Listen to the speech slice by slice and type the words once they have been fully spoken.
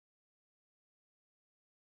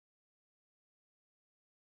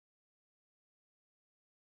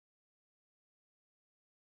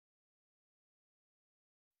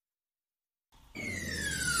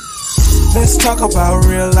Let's talk about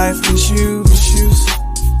real life issues,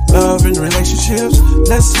 love and relationships.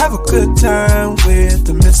 Let's have a good time with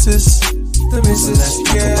the missus.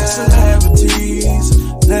 Yeah, celebrities.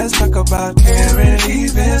 Let's talk about current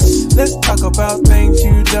events. Let's talk about things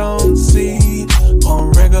you don't see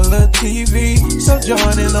on regular TV. So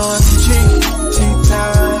join in on Peachy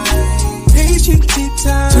Time.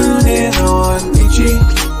 Tune in on Peachy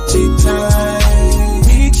Time.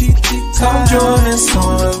 Come join us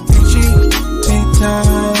on Peachy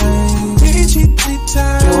Time.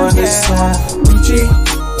 Join us on Peachy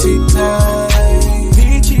Time.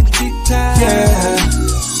 Yeah.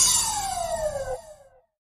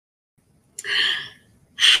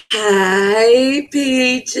 Hi,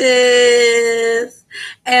 Peaches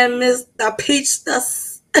and Mr.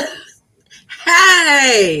 Peachless.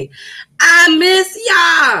 Hey, I miss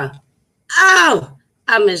y'all. Oh,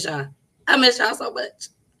 I miss y'all. I miss y'all so much.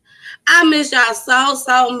 I miss y'all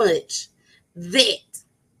so much that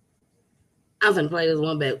I'm finna play this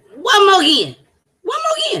one back. One more again.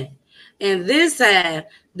 And this time,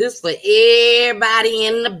 this for everybody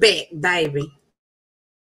in the back, baby.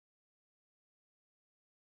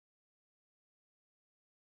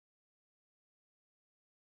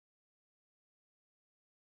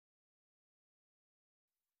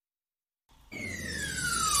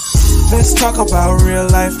 Let's talk about real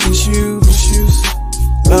life issues,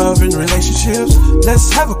 love and relationships.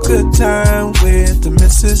 Let's have a good time with the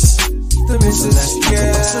missus.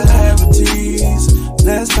 Yeah, celebrities.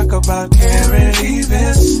 Let's talk about current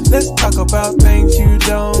events. Let's talk about things you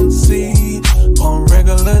don't see on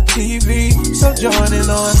regular TV. So join in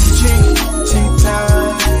on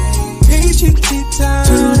Peachy Time.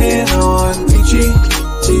 Tune in on Peachy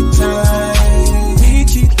Time.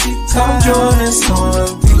 Come join us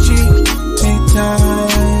on Peachy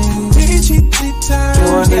Time.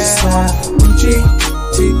 Join us on Peachy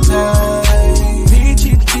Time.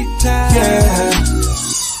 Yeah.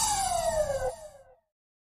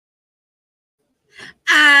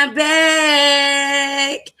 I'm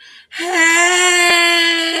back.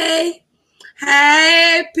 Hey,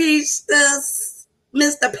 Peachless,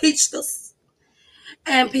 Mr. Peachless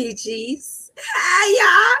and Peachies. Hey,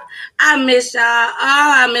 y'all. I miss y'all. Oh,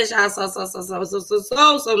 I miss y'all so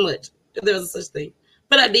much. If there was such thing.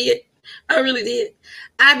 But I did. I really did.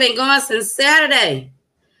 I've been going since Saturday.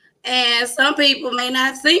 And some people may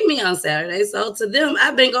not see me on Saturday. So to them,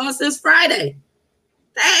 I've been going since Friday.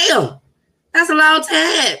 Damn. That's a long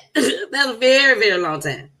time. That's a very, very long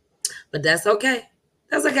time. But that's okay.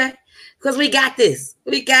 That's okay. Because we got this.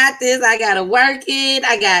 I got to work it.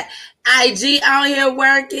 I got IG on here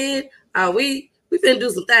working. We finna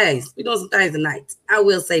do some things. We doing some things tonight. I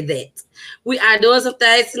will say that. We are doing some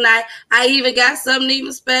things tonight. I even got something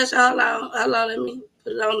even special. Hold on. Let me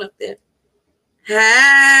put it on up there.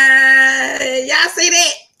 Hey, y'all see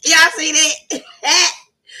that?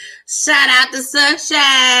 Shout out to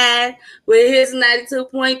Sunshine with his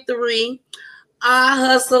 92.3. All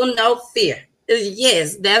Hustle, No Fear.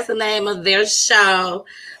 Yes, that's the name of their show.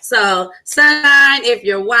 So, Sunshine, if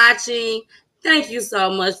you're watching, thank you so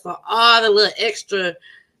much for all the little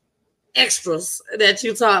extras that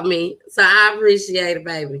you taught me. So, I appreciate it,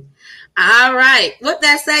 baby. All right. What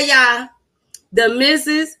that say, y'all? The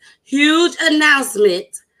Mrs. Huge announcement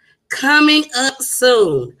coming up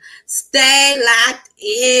soon. Stay locked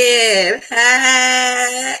in.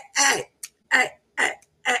 Hey.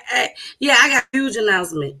 Yeah, I got a huge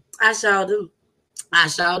announcement. I sure do.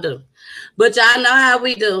 But y'all know how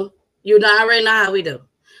we do. You already know how we do.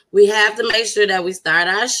 We have to make sure that we start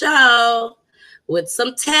our show with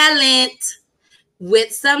some talent.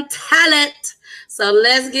 So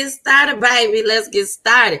let's get started, baby. Let's get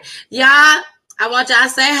started. Y'all, I want y'all to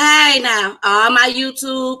say hey now. All my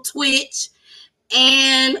YouTube, Twitch,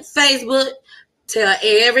 and Facebook. Tell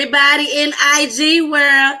everybody in IG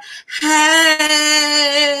world,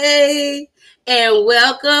 hey. And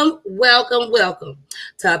welcome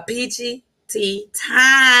to Peachy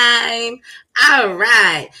Time. All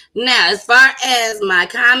right. Now, as far as my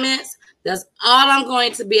comments, that's all I'm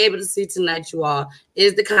going to be able to see tonight, you all,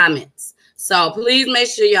 is the comments. So please make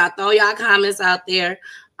sure y'all throw y'all comments out there.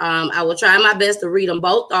 I will try my best to read them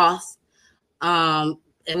both off. And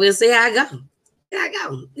we'll see how I go.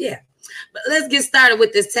 Yeah. But let's get started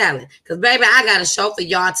with this talent. Because, baby, I got a show for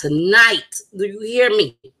y'all tonight. Do you hear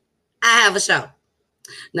me? I have a show.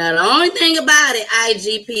 Now, the only thing about it,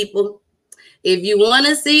 IG people, if you want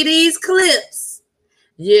to see these clips,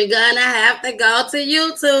 you're going to have to go to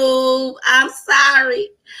YouTube. I'm sorry.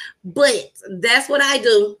 But that's what I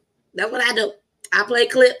do. I play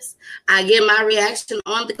clips. I get my reaction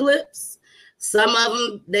on the clips. Some of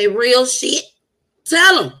them, they real shit.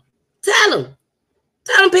 Tell them. Tell them,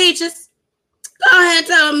 Peaches. Go ahead and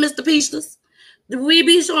tell them, Mr. Peachless. We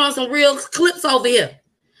be showing some real clips over here.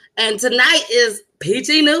 And tonight is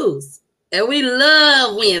Peachy News. And we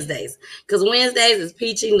love Wednesdays because Wednesdays is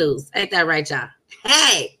Peachy News. Ain't that right, y'all?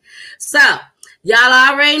 Hey, so y'all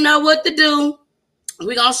already know what to do.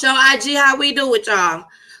 We're going to show IG how we do it, y'all.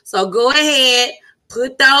 So go ahead,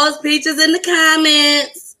 put those pictures in the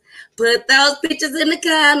comments. Put those pictures in the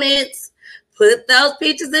comments. Put those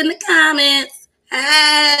pictures in the comments.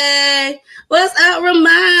 Hey, what's up,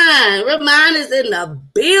 Ramon? Ramon is in the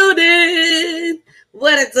building.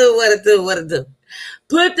 What it do?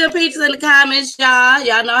 Put the pictures in the comments, y'all.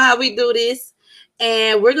 Y'all know how we do this.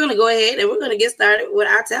 And we're going to go ahead and we're going to get started with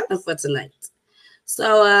our talent for tonight.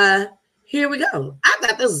 So here we go. I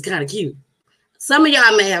thought this was kind of cute. Some of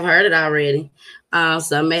y'all may have heard it already.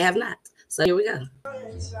 Some may have not. So here we go.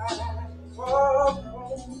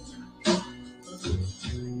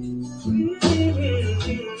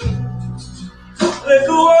 Let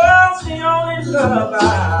the world's the only love I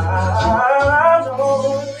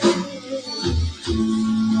know.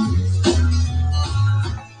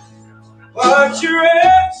 But you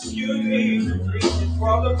rescued me from reaching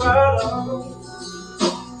for the bottom.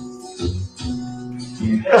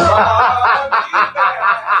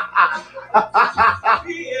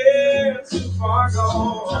 Yeah, too far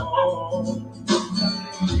gone.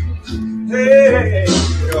 Hey,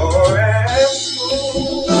 you're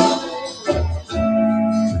asking.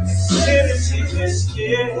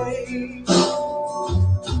 Escape.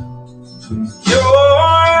 You're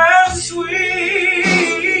as sweet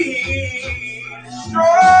as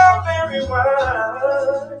strawberry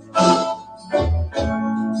wine.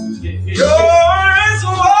 You're as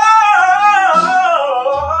warm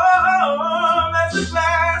as a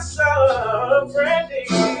glass of brandy.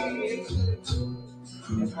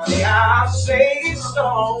 Honey, I'll say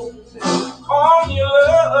stone on your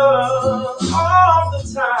love all the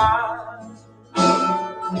time.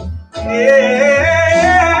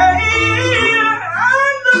 Yeah,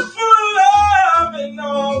 I'm not full of loving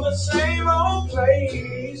all the same old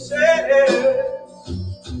places.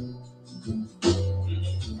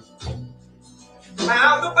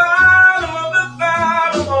 Now the bottom of the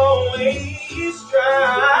bottom always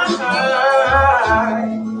dry.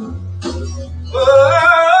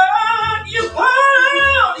 But you pour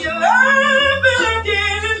out your love and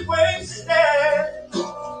again wasted.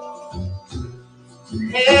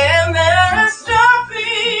 And there is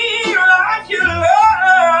nothing like your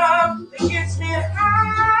love that gets me high.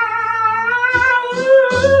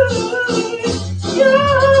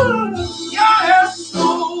 You're so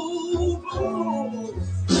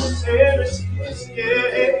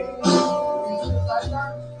yeah.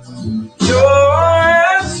 You're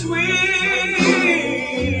as sweet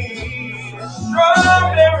as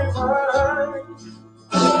strawberry wine.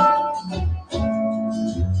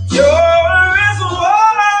 You're as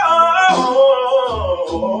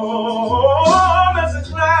warm as a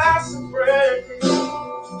glass of brandy.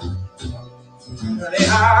 Honey,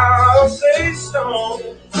 I'll say stone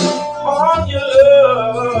on your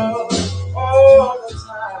love all the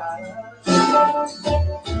time.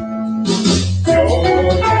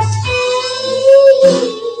 You're as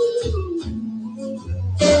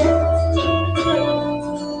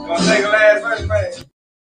gonna take a last verse, man.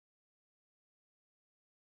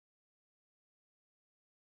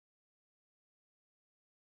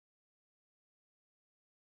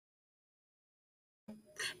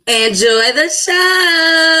 Enjoy the show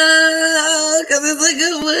because it's a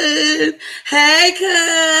good one. Hey,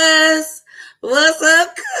 cuz. What's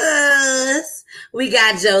up, cuz? We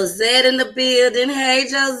got Josette in the building. Hey,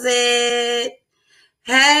 Josette.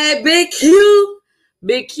 Hey, Big Q.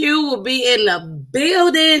 Big Q will be in the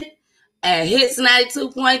building at Hits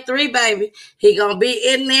 92.3, baby. He going to be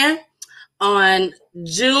in there on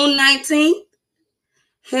June 19th.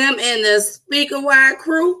 Him and the Speaker Wire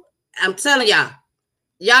crew. I'm telling y'all.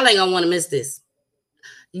 Y'all ain't gonna want to miss this.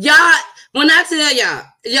 Y'all, when I tell y'all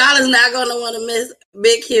is not gonna want to miss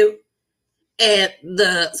Big Q and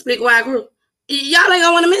the Speak Wide crew. Y'all ain't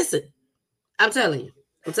gonna want to miss it. I'm telling you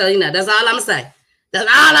now. That's all I'm gonna say. That's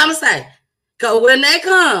all I'm gonna say. Cause when they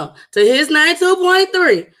come to his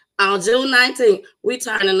 92.3 on June 19th, we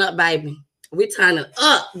turning up, baby. We turning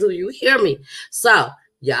up. Do you hear me? So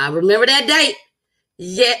y'all remember that date?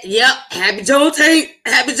 Yeah, yep. Happy Juneteenth.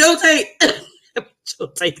 Happy Juneteenth.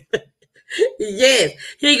 Yes,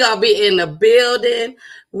 he gonna be in the building.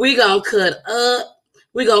 We gonna cut up.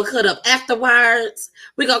 We gonna cut up afterwards.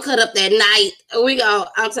 We gonna cut up that night.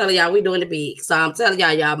 I'm telling y'all, we doing the big. So I'm telling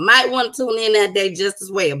y'all might want to tune in that day just as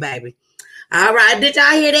well, baby. All right, did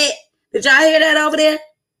y'all hear that? Did y'all hear that over there?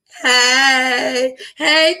 Hey,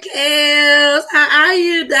 hey, Kels. How are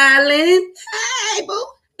you, darling? Hey, boo.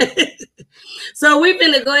 So we're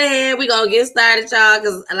finna go ahead. We're gonna get started, y'all,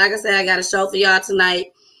 because like I said, I got a show for y'all tonight.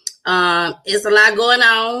 It's a lot going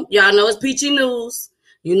on. Y'all know it's Peachy News.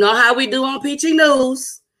 You know how we do on Peachy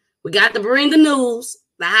News. We got to bring the news,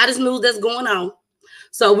 the hottest news that's going on.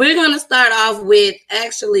 So we're gonna start off with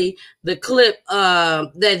actually the clip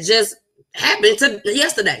that just happened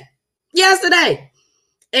yesterday.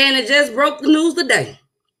 And it just broke the news today.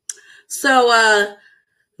 So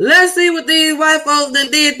let's see what these white folks done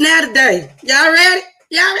did now today. Y'all ready?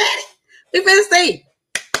 We finna see.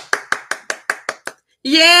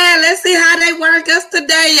 Yeah, let's see how they work us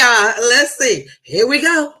today, y'all. Let's see. Here we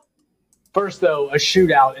go. First, though, a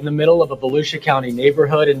shootout in the middle of a Volusia County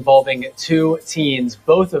neighborhood involving two teens,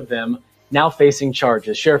 both of them now facing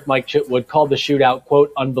charges. Sheriff Mike Chitwood called the shootout,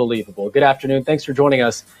 quote, unbelievable. Good afternoon. Thanks for joining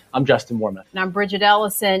us. I'm Justin Wormuth. And I'm Bridget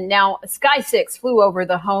Ellison. Now, Sky 6 flew over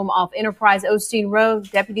the home off Enterprise Osteen Road.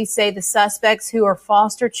 Deputies say the suspects, who are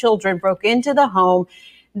foster children, broke into the home,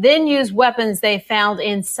 then used weapons they found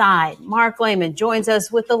inside. Mark Lehman joins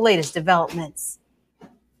us with the latest developments.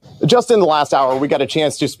 Just in the last hour, we got a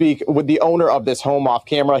chance to speak with the owner of this home off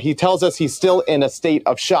camera. He tells us he's still in a state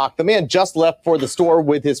of shock. The man just left for the store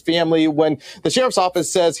with his family when the sheriff's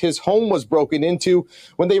office says his home was broken into.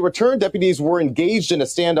 When they returned, deputies were engaged in a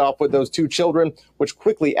standoff with those two children, which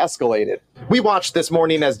quickly escalated. We watched this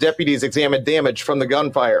morning as deputies examined damage from the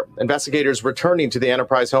gunfire. Investigators returning to the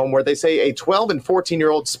Enterprise home where they say a 12 and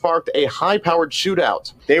 14-year-old sparked a high-powered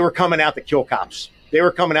shootout. They were coming out to kill cops. They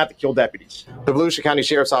were coming out to kill deputies. The Volusia County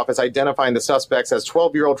Sheriff's Office identifying the suspects as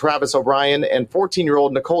 12-year-old Travis O'Brien and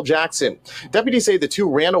 14-year-old Nicole Jackson. Deputies say the two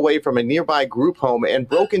ran away from a nearby group home and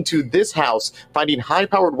broke into this house, finding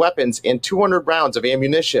high-powered weapons and 200 rounds of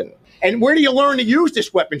ammunition. And where do you learn to use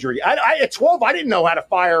this weaponry? At 12, I didn't know how to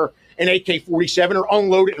fire an AK-47 or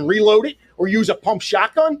unload it and reload it or use a pump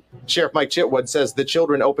shotgun. Sheriff Mike Chitwood says the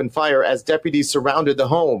children opened fire as deputies surrounded the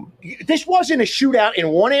home. This wasn't a shootout in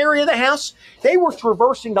one area of the house. They were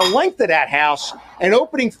traversing the length of that house and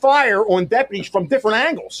opening fire on deputies from different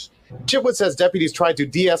angles. Chitwood says deputies tried to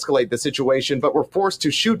de-escalate the situation, but were forced to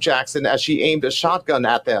shoot Jackson as she aimed a shotgun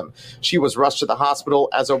at them. She was rushed to the hospital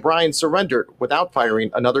as O'Brien surrendered without firing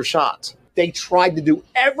another shot. They tried to do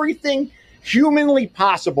everything humanly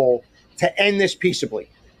possible to end this peaceably.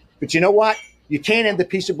 But you know what? You can't end it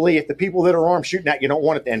peaceably if the people that are armed shooting at you don't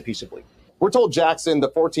want it to end peaceably. We're told Jackson, the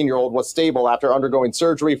 14-year-old, was stable after undergoing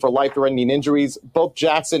surgery for life-threatening injuries. Both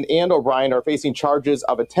Jackson and O'Brien are facing charges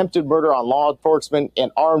of attempted murder on law enforcement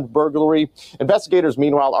and armed burglary. Investigators,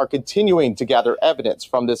 meanwhile, are continuing to gather evidence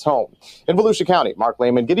from this home. In Volusia County, Mark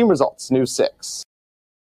Lehman, getting results, News 6.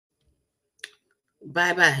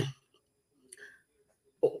 Bye-bye.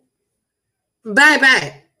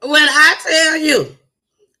 Bye-bye. When I tell you,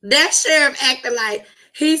 that sheriff acted like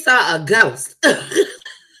he saw a ghost.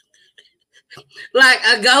 Like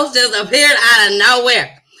a ghost just appeared out of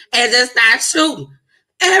nowhere and just started shooting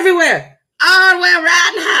everywhere, all the way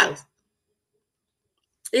around the house.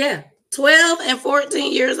 Yeah, 12 and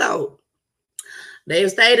 14 years old. They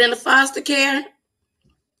stayed in the foster care.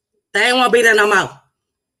 They ain't want to be there no more.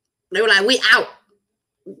 They were like, we out.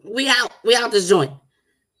 We out this joint.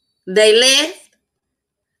 They left.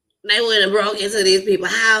 They went and broke into these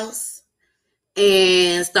people's house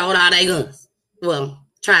and stole all their guns. Well,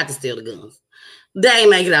 tried to steal the guns. They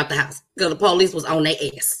ain't make it out the house because the police was on their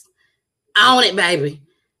ass. On it, baby.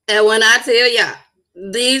 And when I tell y'all,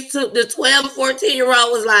 the 12 and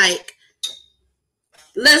 14-year-old was like,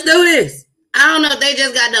 let's do this. I don't know if they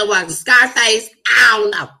just got done watching Scarface.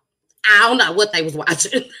 I don't know what they was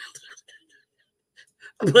watching.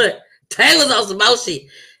 But they was on some bullshit.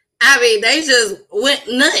 I mean, they just went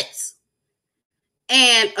nuts.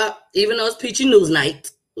 And even though it's Peachy News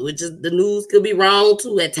night, which is the news could be wrong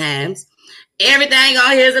too at times, everything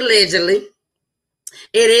on here is allegedly.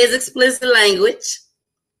 It is explicit language.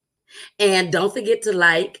 And don't forget to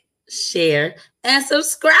like, share, and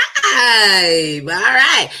subscribe. All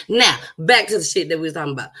right. Now, back to the shit that we was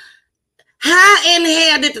talking about. How in the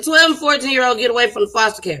hell did the 12 and 14-year-old get away from the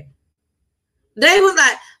foster care? They was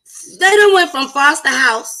like, they done went from foster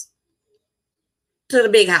house to the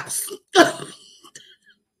big house.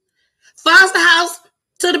 Foster house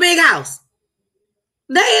to the big house.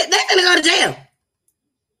 They finna go to jail.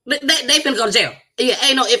 They finna go to jail. Yeah,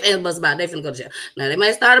 ain't no ifs, ands, buts about it. They finna go to jail. Now, they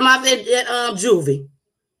may start them off at juvie.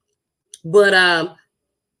 But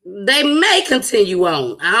they may continue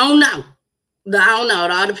on. I don't know.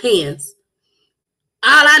 It all depends.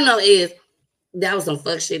 All I know is that was some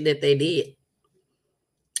fuck shit that they did.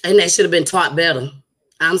 And they should have been taught better.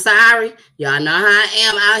 I'm sorry. Y'all know how I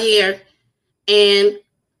am out here. And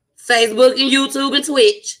Facebook and YouTube and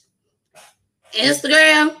Twitch.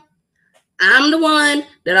 Instagram, I'm the one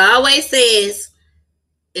that always says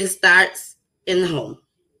it starts in the home.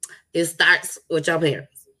 It starts with your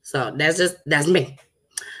parents. So that's me.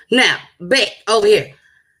 Now, back over here.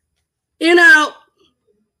 You know,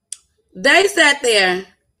 they sat there,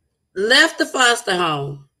 left the foster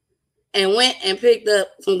home, and went and picked up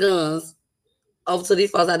some guns over to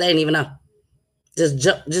these folks that they didn't even know.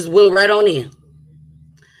 Just went right on in.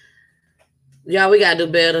 Y'all, we gotta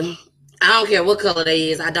do better. I don't care what color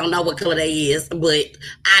they is. I don't know what color they is, but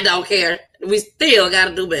I don't care. We still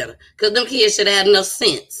gotta do better. Because them kids should have had enough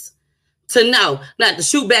sense to know not to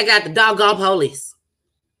shoot back at the doggone police.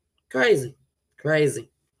 Crazy.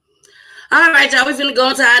 All right, y'all, we're finna go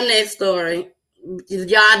into our next story.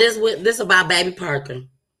 Y'all, this about baby Parker.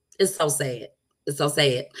 It's so sad.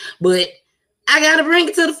 But I gotta bring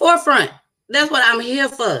it to the forefront. That's what I'm here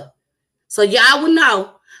for. So y'all will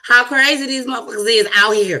know how crazy these motherfuckers is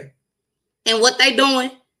out here. And what they doing.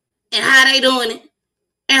 And how they doing it.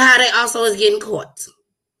 And how they also is getting caught.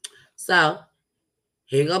 So,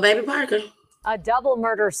 here you go, baby Parker. A double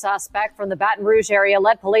murder suspect from the Baton Rouge area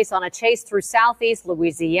led police on a chase through southeast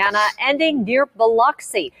Louisiana, ending near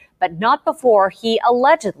Biloxi, but not before he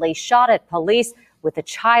allegedly shot at police with a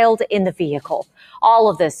child in the vehicle. All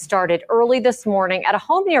of this started early this morning at a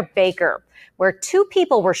home near Baker, where 2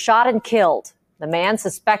 people were shot and killed. The man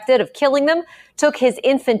suspected of killing them took his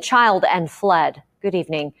infant child and fled. Good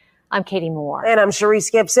evening. I'm Katie Moore. And I'm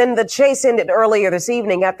Sharice Gibson. The chase ended earlier this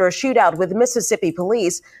evening after a shootout with Mississippi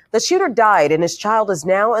police. The shooter died and his child is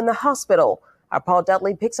now in the hospital. Our Paul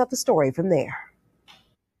Dudley picks up the story from there.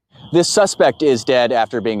 This suspect is dead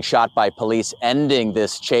after being shot by police, ending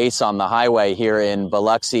this chase on the highway here in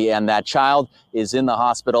Biloxi, and that child is in the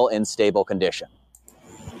hospital in stable condition.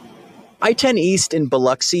 I-10 East in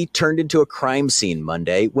Biloxi turned into a crime scene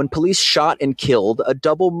Monday when police shot and killed a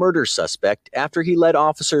double murder suspect after he led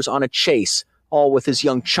officers on a chase, all with his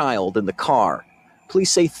young child in the car.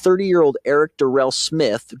 Police say 30-year-old Eric Darrell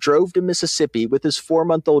Smith drove to Mississippi with his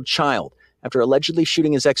 4-month-old child after allegedly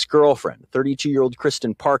shooting his ex-girlfriend, 32-year-old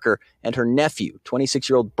Kristen Parker, and her nephew,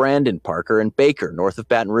 26-year-old Brandon Parker, in Baker, north of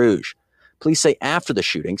Baton Rouge. Police say after the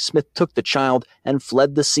shooting, Smith took the child and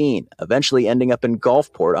fled the scene, eventually ending up in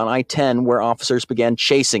Gulfport on I-10, where officers began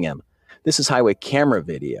chasing him. This is highway camera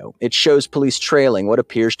video. It shows police trailing what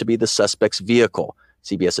appears to be the suspect's vehicle.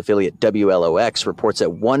 CBS affiliate WLOX reports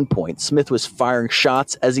at one point Smith was firing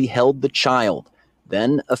shots as he held the child.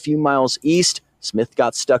 Then, a few miles east, Smith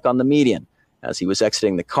got stuck on the median. As he was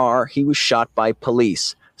exiting the car, he was shot by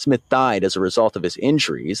police. Smith died as a result of his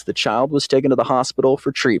injuries. The child was taken to the hospital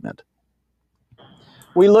for treatment.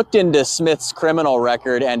 We looked into Smith's criminal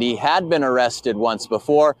record, and he had been arrested once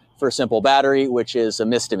before for simple battery, which is a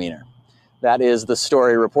misdemeanor. That is the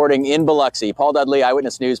story. Reporting in Biloxi, Paul Dudley,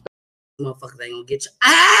 Eyewitness News. Motherfuckers ain't gonna get you.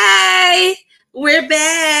 Hey, we're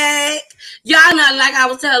back. Y'all know, like I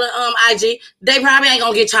was telling IG, they probably ain't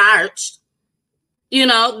gonna get charged. You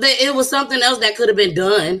know, it was something else that could have been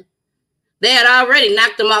done. They had already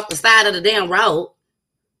knocked them off the side of the damn road.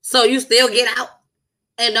 So you still get out.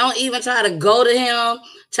 And don't even try to go to him,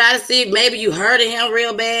 try to see if maybe you hurted him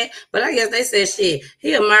real bad. But I guess they said, shit,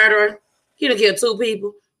 he a murderer. He done killed 2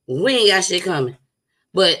 people. We ain't got shit coming.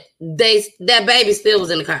 But that baby still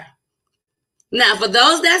was in the car. Now, for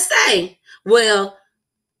those that say, well,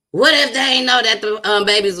 what if they ain't know that the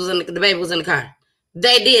baby was in the car?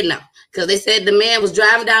 They did know. Because they said the man was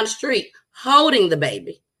driving down the street holding the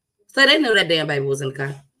baby. So they knew that damn baby was in the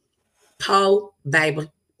car. Poor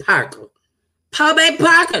baby Parker. Poor baby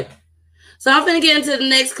Parker. So I'm finna get into the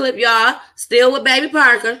next clip, y'all. Still with baby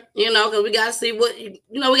Parker, you know, because we got to see what,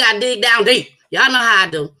 we got to dig down deep. Y'all know how I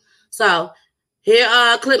do. So here,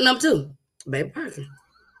 clip number 2, baby Parker.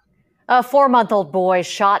 A 4-month-old boy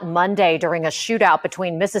shot Monday during a shootout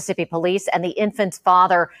between Mississippi police and the infant's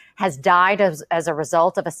father has died as a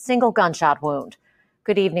result of a single gunshot wound.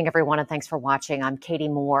 Good evening, everyone, and thanks for watching. I'm Katie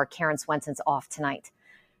Moore. Karen Swenson's off tonight.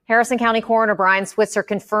 Harrison County Coroner Brian Switzer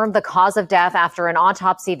confirmed the cause of death after an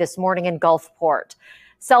autopsy this morning in Gulfport.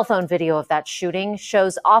 Cell phone video of that shooting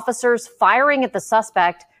shows officers firing at the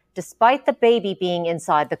suspect despite the baby being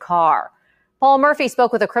inside the car. Paul Murphy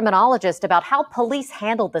spoke with a criminologist about how police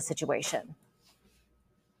handled the situation.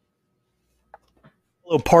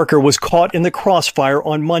 Parker was caught in the crossfire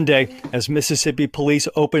on Monday as Mississippi police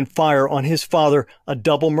opened fire on his father, a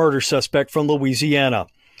double murder suspect from Louisiana.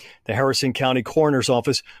 The Harrison County Coroner's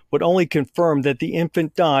Office would only confirm that the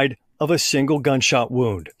infant died of a single gunshot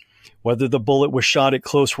wound. Whether the bullet was shot at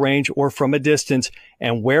close range or from a distance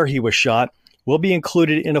and where he was shot will be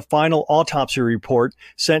included in a final autopsy report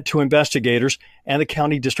sent to investigators and the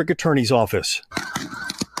county district attorney's office.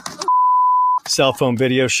 Cell phone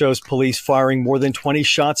video shows police firing more than 20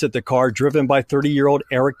 shots at the car driven by 30-year-old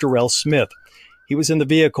Eric Darrell Smith. He was in the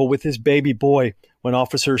vehicle with his baby boy when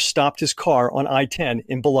officers stopped his car on I-10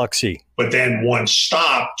 in Biloxi. But then once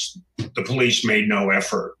stopped, the police made no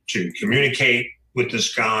effort to communicate with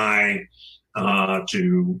this guy,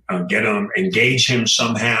 to get him, engage him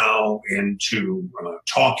somehow into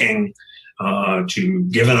talking, to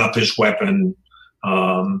giving up his weapon,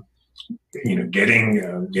 getting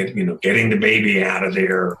the baby out of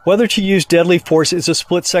there. Whether to use deadly force is a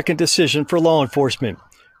split-second decision for law enforcement.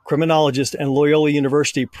 Criminologist and Loyola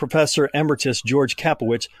University Professor Emeritus George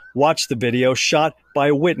Kapowicz watched the video shot by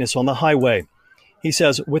a witness on the highway. He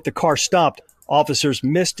says with the car stopped, officers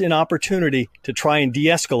missed an opportunity to try and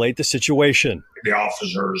de-escalate the situation. The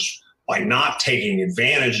officers, by not taking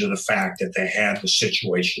advantage of the fact that they had the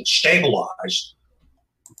situation stabilized,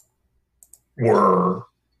 were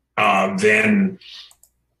then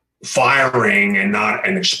firing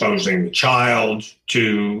and exposing the child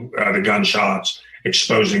to the gunshots,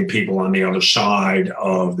 exposing people on the other side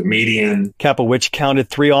of the median. Kapowicz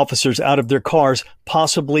counted 3 officers out of their cars,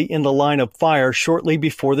 possibly in the line of fire shortly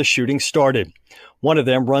before the shooting started. One of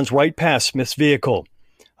them runs right past Smith's vehicle.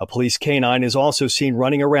 A police canine is also seen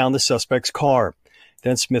running around the suspect's car.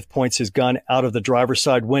 Then Smith points his gun out of the driver's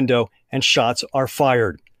side window and shots are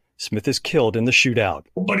fired. Smith is killed in the shootout.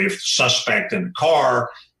 But if the suspect in the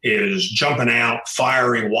car is jumping out,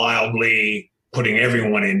 firing wildly, putting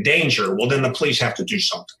everyone in danger, well, then the police have to do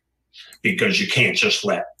something, because you can't just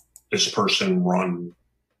let this person run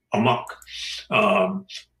amok.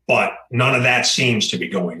 But none of that seems to be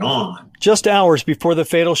going on. Just hours before the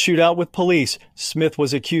fatal shootout with police, Smith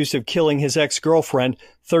was accused of killing his ex-girlfriend,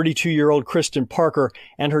 32-year-old Kristen Parker,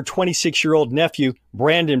 and her 26-year-old nephew,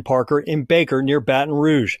 Brandon Parker, in Baker near Baton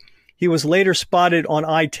Rouge. He was later spotted on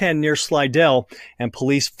I-10 near Slidell, and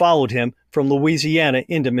police followed him from Louisiana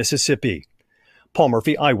into Mississippi. Paul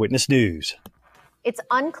Murphy, Eyewitness News. It's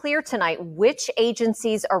unclear tonight which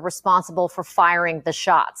agencies are responsible for firing the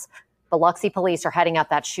shots. Biloxi police are heading up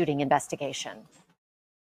that shooting investigation.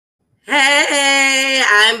 Hey,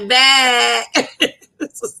 I'm back.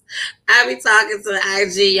 I be talking to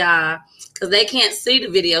IG, y'all, because they can't see the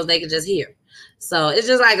videos, they can just hear. So it's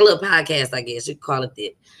just like a little podcast, I guess you could call it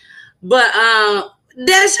that. But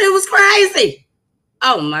that shit was crazy.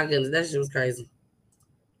 Oh my goodness, that shit was crazy.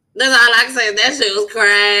 That's all I can say. That shit was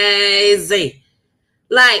crazy.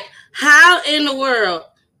 Like, how in the world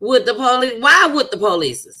would the police? Why would the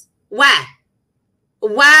police? Why?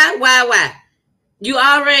 You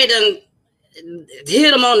already done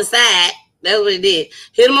hit him on the side. That's what he did.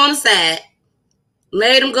 Hit him on the side.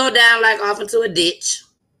 Made him go down like off into a ditch.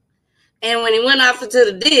 And when he went off into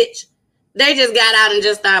the ditch, they just got out and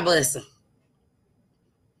just started busting.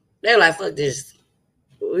 They were like, fuck this.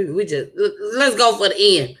 We just, let's go for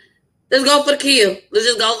the end. Let's go for the kill. Let's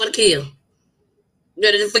just go for the kill.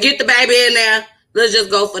 Forget the baby in there. Let's just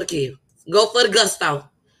go for the kill. Go for the gusto.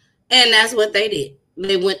 And that's what they did.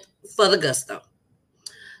 They went for the gusto.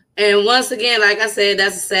 And once again, like I said,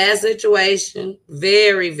 that's a sad situation.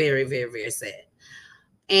 Very, very, very, very sad.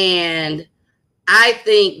 And I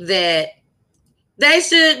think that they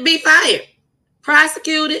should be fired,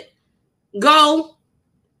 prosecuted, go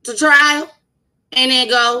to trial, and then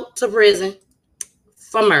go to prison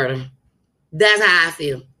for murder. That's how I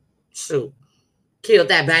feel. Shoot. Killed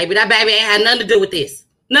that baby. That baby ain't had nothing to do with this.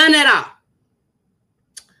 None at all.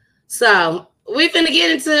 So we finna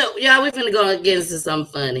get into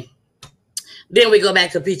something funny. Then we go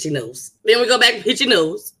back to Peachy News.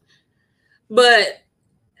 But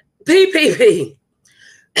PPP,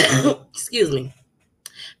 excuse me,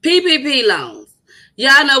 PPP loans.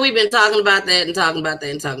 Y'all know we've been talking about that.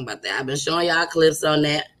 I've been showing y'all clips on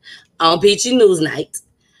that on Peachy News Night.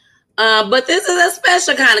 But this is a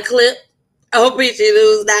special kind of clip on Peachy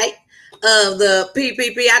News Night of the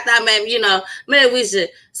PPP. I thought maybe we should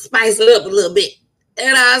spice it up a little bit. You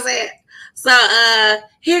know what I'm saying? So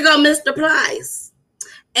here go Mr. Plies.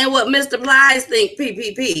 And what Mr. Plies think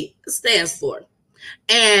PPP stands for.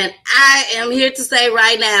 And I am here to say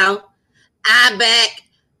right now, I back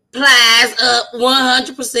Plies up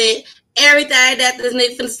 100%. Everything that this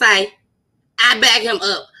nigga finna say, I back him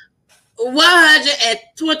up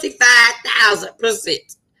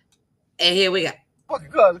 125,000%. And here we go.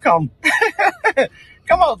 Come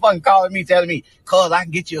on, fucking calling me, telling me, cuz I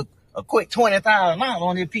can get you a quick $20,000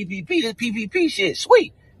 on this PPP. This PPP shit,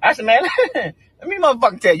 sweet. I said, man, let me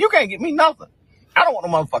motherfucking tell you, you can't get me nothing. I don't want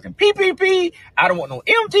no motherfucking PPP. I don't want no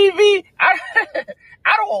MTV.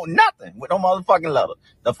 I don't want nothing with no motherfucking letter.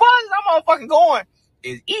 The farthest I'm motherfucking going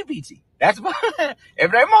is EBT. That's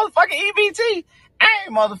if they motherfucking EBT, I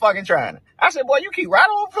ain't motherfucking trying it. I said, boy, you keep right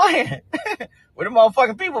on playing with the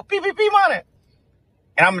motherfucking people, PPP money.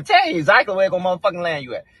 And I'm gonna tell you exactly where it's gonna motherfucking land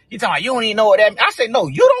you at. He talking about, you don't even know what that means. I said, no,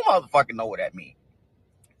 you don't motherfucking know what that means.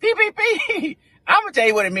 PPP, I'm gonna tell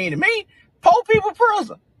you what it means to me. Poor people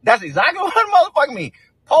prison. That's exactly what it motherfucking means.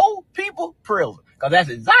 Poor people prison. Cause that's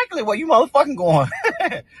exactly where you motherfucking going.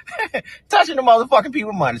 Touching the motherfucking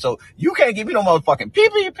people money. So you can't give me no motherfucking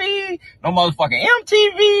PPP, no motherfucking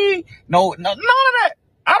MTV, no, none of that.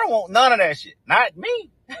 I don't want none of that shit. Not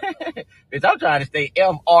me. Bitch, I'm trying to stay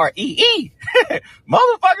FREE.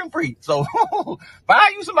 Motherfucking free. So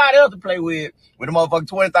find you somebody else to play with a motherfucking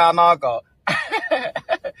 $20,000 car.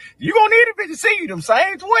 You gonna need a bitch to see you them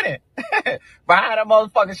same 20 behind that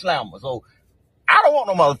motherfucking slammer. So I don't want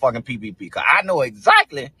no motherfucking PPP because I know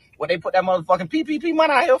exactly what they put that motherfucking PPP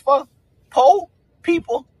money out here for. Poor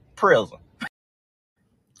people prison.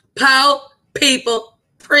 Poor people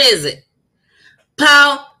prison.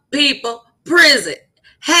 Poor people prison.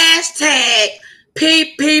 Hashtag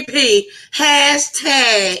PPP.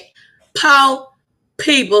 Hashtag poor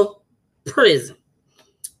people prison.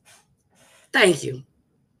 Thank you.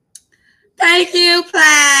 Thank you,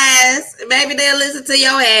 class. Maybe they'll listen to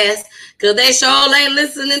your ass because they sure ain't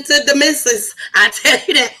listening to the missus. I tell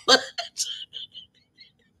you that much.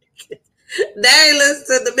 They ain't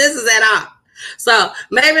listen to the missus at all. So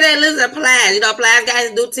maybe they listen to Plies. You know, Plies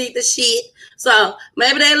guys do teeth and shit. So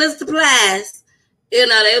maybe they listen to Plies. You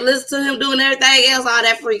know, they listen to him doing everything else, all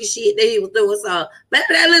that freaky shit that he was doing. So maybe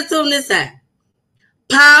they listen to him this time.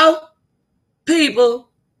 Poor people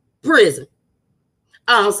prison.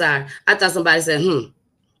 Oh, I'm sorry. I thought somebody said,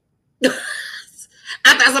 I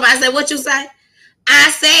thought somebody said, what you say? I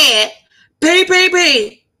said,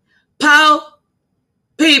 PPP, poor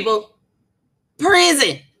people,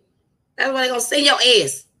 prison. That's why they're going to send your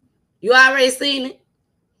ass. You already seen it?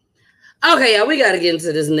 Okay, y'all, we got to get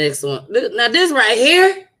into this next one. Now, this right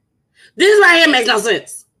here makes no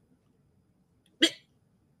sense.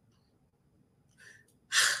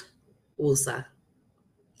 Woosah.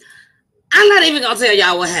 I'm not even going to tell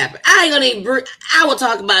y'all what happened. I will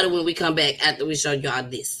talk about it when we come back after we show y'all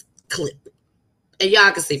this clip. And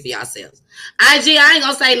y'all can see for yourselves. IG, I ain't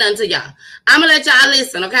going to say nothing to y'all. I'm going to let y'all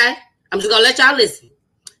listen, okay? I'm just going to let y'all listen.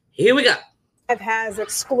 Here we go. Has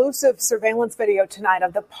exclusive surveillance video tonight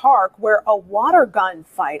of the park where a water gun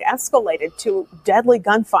fight escalated to deadly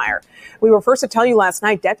gunfire. We were first to tell you last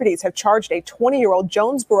night deputies have charged a 20-year-old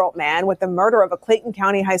Jonesboro man with the murder of a Clayton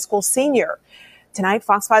County high school senior. Tonight,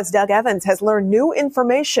 Fox 5's Doug Evans has learned new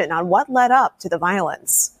information on what led up to the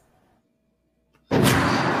violence.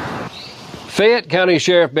 Fayette County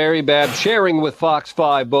Sheriff Barry Babb sharing with Fox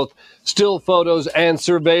 5 both still photos and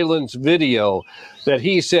surveillance video that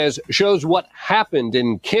he says shows what happened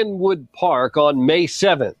in Kenwood Park on May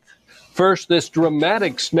 7th. First, this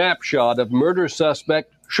dramatic snapshot of murder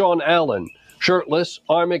suspect Sean Allen. Shirtless,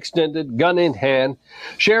 arm extended, gun in hand.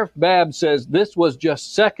 Sheriff Babb says this was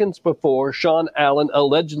just seconds before Sean Allen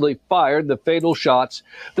allegedly fired the fatal shots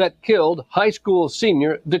that killed high school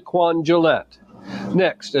senior Daquan Gillette.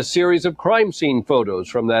 Next, a series of crime scene photos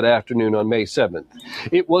from that afternoon on May 7th.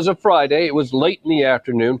 It was a Friday. It was late in the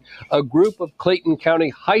afternoon. A group of Clayton County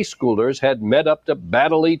high schoolers had met up to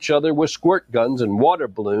battle each other with squirt guns and water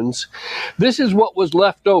balloons. This is what was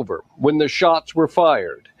left over when the shots were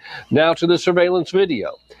fired. Now to the surveillance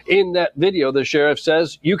video. In that video, the sheriff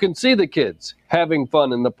says you can see the kids having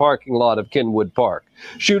fun in the parking lot of Kenwood Park,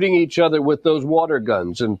 shooting each other with those water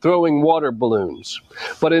guns and throwing water balloons.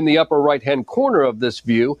 But in the upper right-hand corner of this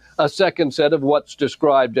view, a second set of what's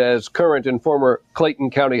described as current and former Clayton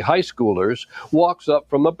County high schoolers walks up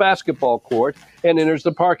from a basketball court and enters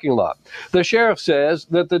the parking lot. The sheriff says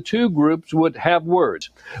that the two groups would have words.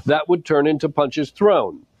 That would turn into punches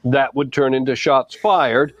thrown. That would turn into shots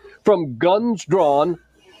fired from guns drawn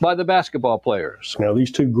by the basketball players. Now,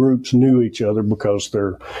 these two groups knew each other because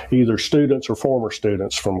they're either students or former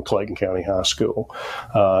students from Clayton County High School.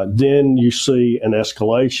 Then you see an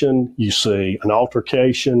escalation, you see an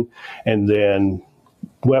altercation, and then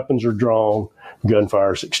weapons are drawn,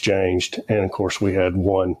 gunfire is exchanged, and of course we had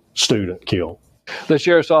one student killed. The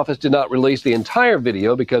sheriff's office did not release the entire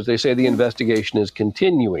video because they say the investigation is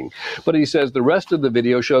continuing. But he says the rest of the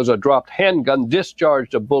video shows a dropped handgun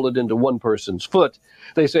discharged a bullet into one person's foot.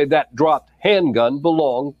 They say that dropped handgun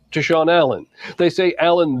belonged to Sean Allen. They say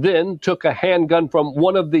Allen then took a handgun from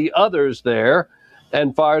one of the others there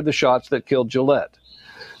and fired the shots that killed Gillette.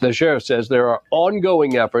 The sheriff says there are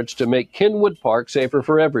ongoing efforts to make Kenwood Park safer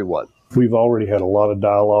for everyone. We've already had a lot of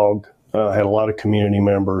dialogue, had a lot of community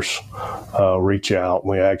members reach out.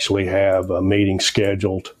 We actually have a meeting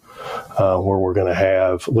scheduled where we're going to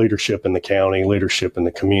have leadership in the county, leadership in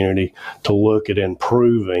the community to look at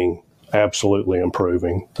absolutely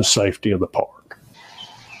improving the safety of the park.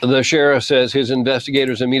 The sheriff says his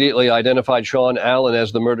investigators immediately identified Sean Allen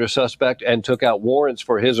as the murder suspect and took out warrants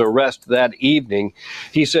for his arrest that evening.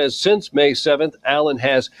 He says since May 7th, Allen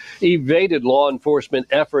has evaded law enforcement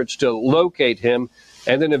efforts to locate him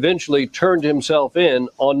and then eventually turned himself in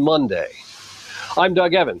on Monday. I'm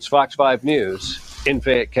Doug Evans, Fox 5 News in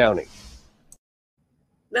Fayette County.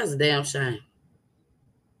 That's a damn shame.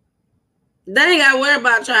 They ain't got to worry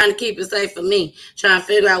about trying to keep it safe for me, trying to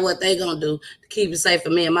figure out what they going to do to keep it safe for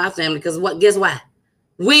me and my family. Because guess why?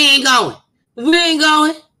 We ain't going. We ain't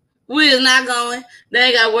going. We is not going. They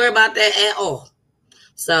ain't got to worry about that at all.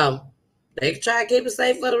 So they can try to keep it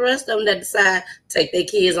safe for the rest of them that decide to take their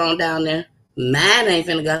kids on down there. Mine ain't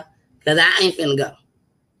finna go because I ain't finna go.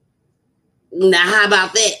 Now, how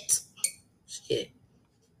about that? Shit.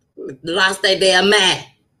 Lost their damn mind.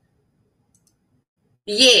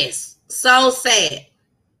 Yes. So sad.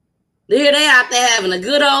 Here they out there having a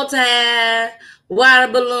good old time,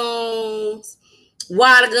 water balloons,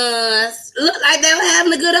 water guns. Look like they were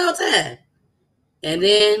having a good old time. And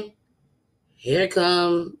then here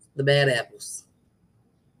come the bad apples.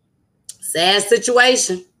 Sad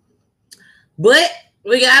situation. But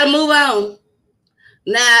we got to move on.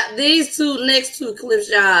 Now, these next two clips,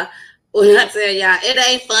 y'all, when I tell y'all, it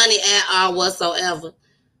ain't funny at all whatsoever.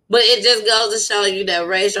 But it just goes to show you that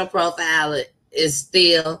racial profiling is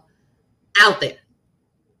still out there.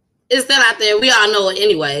 It's still out there. We all know it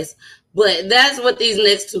anyways. But that's what these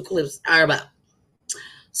next two clips are about.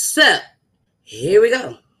 So, here we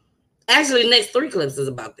go. Actually, next three clips is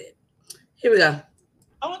about that. Here we go.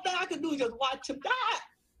 Only thing I can do is just watch him die.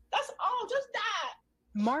 That's all. Just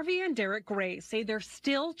die. Marvia and Derek Gray say they're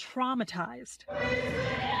still traumatized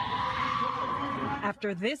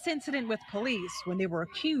after this incident with police when they were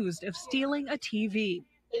accused of stealing a TV.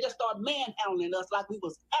 They just started manhandling us like we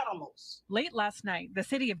was animals. Late last night, the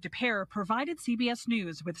city of Des Peres provided CBS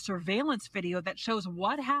News with surveillance video that shows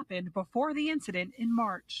what happened before the incident in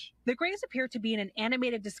March. The Grays appear to be in an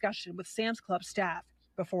animated discussion with Sam's Club staff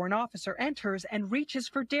before an officer enters and reaches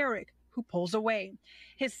for Derek, who pulls away.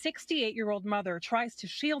 His 68-year-old mother tries to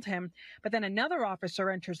shield him, but then another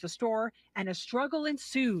officer enters the store and a struggle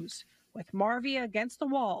ensues, with Marvia against the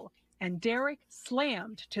wall and Derek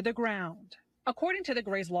slammed to the ground. According to the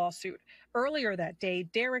Grays lawsuit, earlier that day,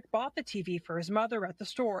 Derek bought the TV for his mother at the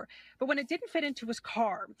store, but when it didn't fit into his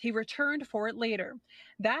car, he returned for it later.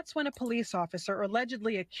 That's when a police officer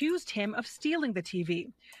allegedly accused him of stealing the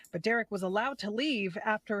TV, but Derek was allowed to leave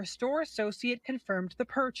after a store associate confirmed the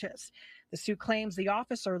purchase. The suit claims the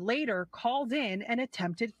officer later called in an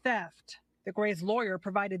attempted theft. The Grays' lawyer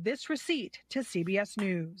provided this receipt to CBS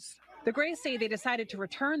News. The Grays say they decided to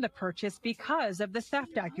return the purchase because of the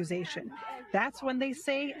theft accusation. That's when they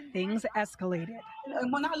say things escalated.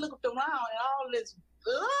 And when I looked around and all this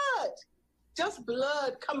blood, just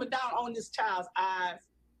blood coming down on this child's eyes,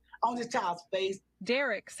 on this child's face.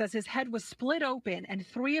 Derek says his head was split open and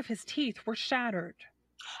 3 of his teeth were shattered.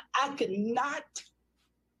 I could not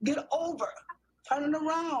get over turning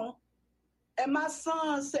around. And my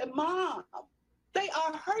son said, Mom, they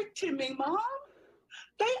are hurting me, Mom.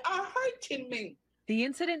 They are hurting me. The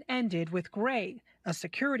incident ended with Gray, a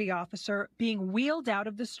security officer, being wheeled out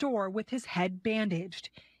of the store with his head bandaged.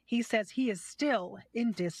 He says he is still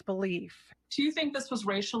in disbelief. Do you think this was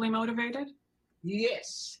racially motivated?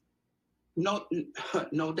 Yes. No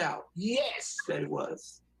doubt. Yes, that it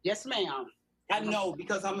was. Yes, ma'am. I know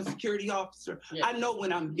because I'm a security officer. Yeah. I know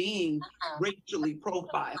when I'm being racially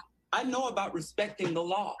profiled. I know about respecting the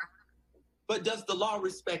law. But does the law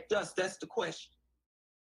respect us? That's the question.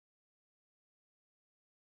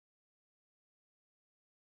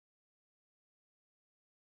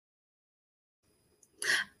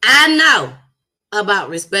 I know about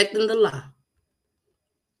respecting the law.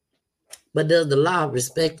 But does the law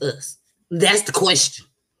respect us? That's the question.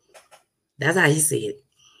 That's how he said it.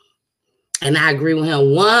 And I agree with him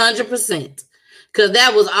 100%. Because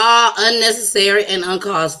that was all unnecessary and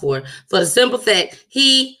uncalled for the simple fact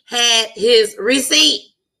he had his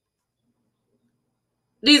receipt.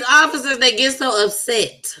 These officers, they get so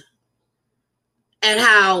upset at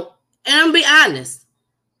how, and I'm going to be honest,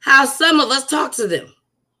 how some of us talk to them.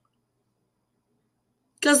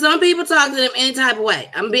 Because some people talk to them any type of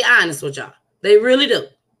way. I'm going to be honest with y'all. They really do.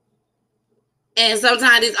 And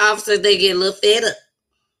sometimes these officers, they get a little fed up.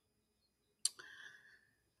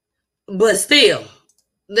 But still,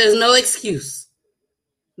 there's no excuse.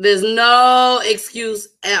 There's no excuse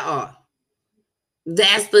at all.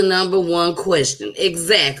 That's the number one question.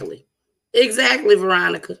 Exactly,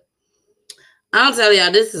 Veronica. I'll tell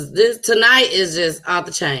y'all, this tonight is just off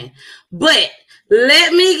the chain. But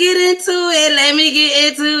let me get into it.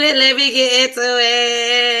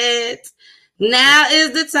 Now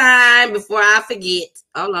is the time before I forget.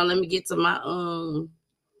 Hold on, let me get to my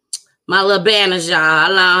my little banners, y'all.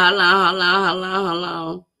 Hold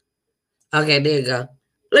on. Okay, there you go.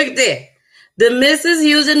 Look at that. The Mrs.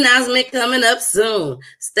 Huge announcement coming up soon.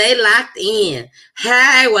 Stay locked in.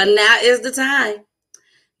 Hey, well, now is the time.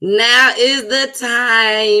 Now is the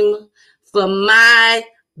time for my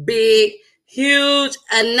big, huge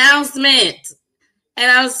announcement.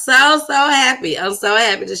 And I'm so happy. I'm so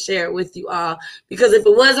happy to share it with you all. Because if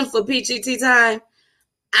it wasn't for Peachy Time,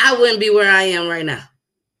 I wouldn't be where I am right now.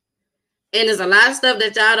 And there's a lot of stuff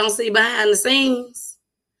that y'all don't see behind the scenes.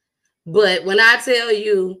 But when I tell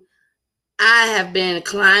you, I have been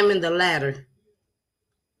climbing the ladder.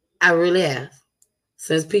 I really have.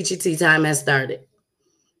 Since Peachy Time has started.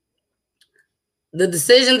 The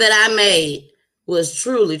decision that I made was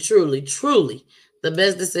truly the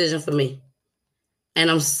best decision for me. And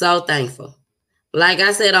I'm so thankful. Like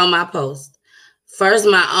I said on my post, first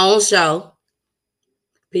my own show,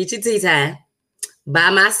 Peachy Time, by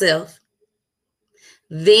myself.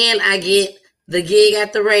 Then I get the gig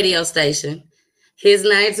at the radio station, His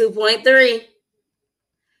 92.3,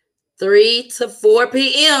 3 to 4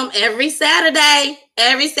 p.m. every Saturday.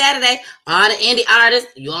 All the indie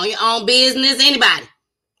artists, you own your own business, anybody.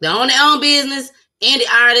 They own their own business, indie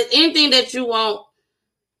artists, anything that you want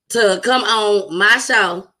to come on my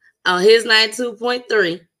show on His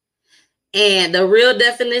 92.3 and the real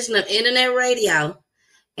definition of internet radio,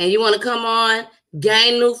 and you want to come on,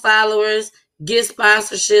 gain new followers, get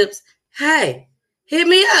sponsorships, hey, hit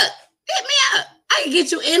me up. I can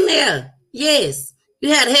get you in there. Yes. You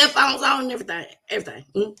had headphones on and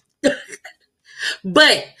everything.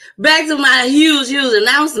 But back to my huge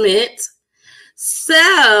announcement.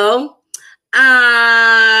 So,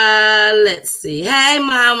 let's see. Hey,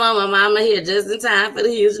 mama, my mama here just in time for the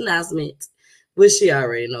huge announcement, which she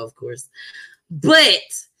already know, of course. But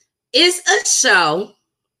it's a show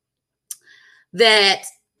that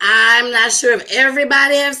I'm not sure if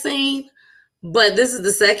everybody have seen, but this is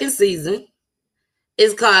the second season.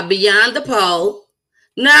 It's called Beyond the Pole.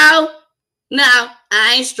 No,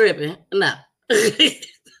 I ain't stripping. No.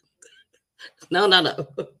 No.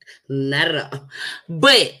 Not at all.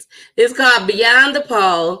 But it's called Beyond the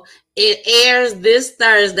Pole. It airs this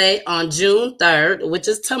Thursday on June 3rd, which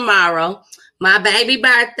is tomorrow. My baby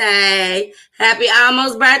birthday. Happy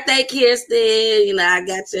almost birthday, Kirsten. You know, I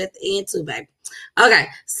got you at the end too, baby. Okay,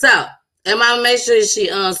 so, and Mama make sure she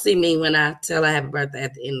see me when I tell her happy birthday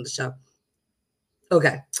at the end of the show.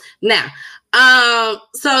 Okay, now,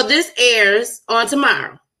 so this airs on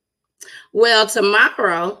tomorrow. Well,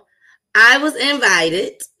 tomorrow, I was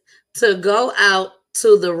invited to go out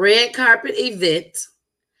to the red carpet event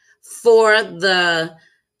for the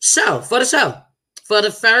show, for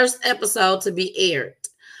the first episode to be aired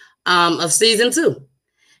of season 2.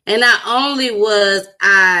 And not only was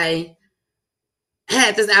I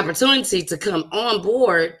had this opportunity to come on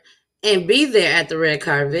board and be there at the red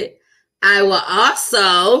carpet, I will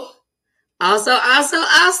also, I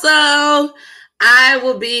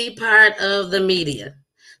will be part of the media.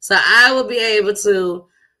 So I will be able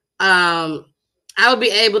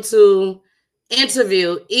to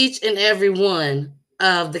interview each and every one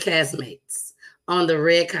of the castmates on the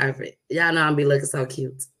red carpet. Y'all know I'm be looking so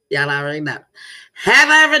cute. Y'all already know. Have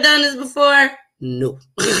I ever done this before? No.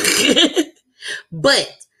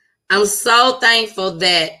 But I'm so thankful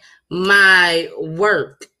that my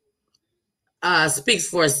work speaks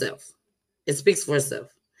for itself. It speaks for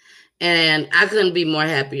itself. And I couldn't be more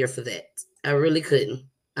happier for that. I really couldn't.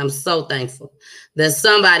 I'm so thankful that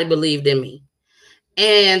somebody believed in me.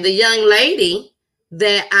 And the young lady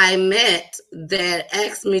that I met that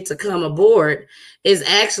asked me to come aboard is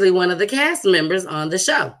actually one of the cast members on the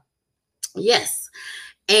show. Yes.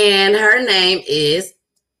 And her name is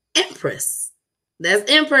Empress.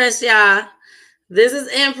 That's Empress, y'all. This is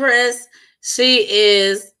Empress. She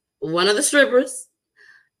is one of the strippers,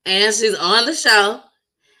 and she's on the show.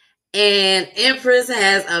 And Empress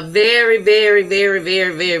has a very, very, very,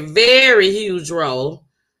 very, very, very huge role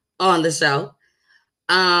on the show.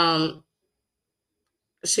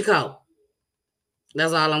 She cold.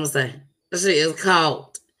 That's all I'm gonna say. She is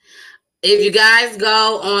cold. If you guys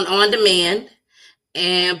go on demand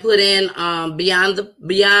and put in Beyond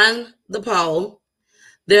the Pole,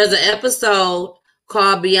 there's an episode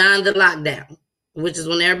called Beyond the Lockdown, which is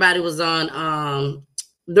when everybody was on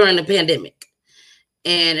during the pandemic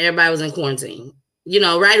and everybody was in quarantine. You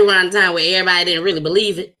know, right around the time where everybody didn't really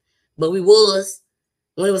believe it, but we was.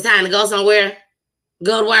 When it was time to go somewhere,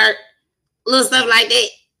 go to work, little stuff like that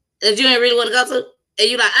that you ain't really want to go to, and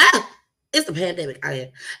you like, it's the pandemic out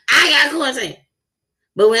here. I got quarantine.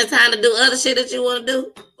 But when it's time to do other shit that you want to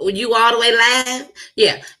do, when you all the way live,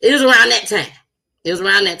 yeah, it was around that time. It was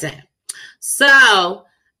around that time. So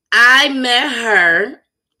I met her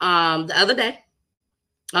the other day,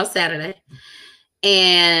 on Saturday,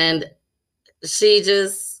 and she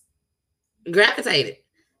just gravitated,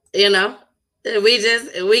 you know. We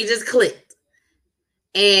just clicked.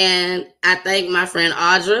 And I thank my friend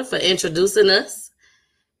Audra for introducing us.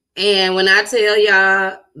 And when I tell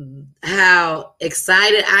y'all how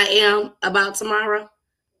excited I am about tomorrow,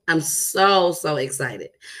 I'm so, so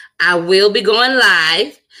excited. I will be going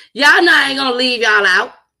live. Y'all know I ain't going to leave y'all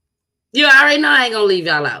out. You already know I ain't going to leave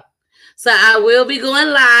y'all out. So I will be going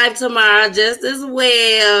live tomorrow just as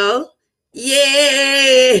well.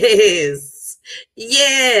 Yes.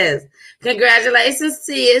 Yes. Congratulations,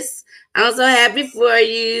 sis. I'm so happy for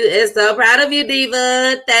you and so proud of you,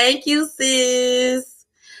 Diva. Thank you, sis.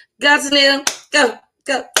 Go to Neil. Go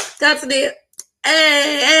to Neil.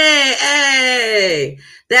 Hey.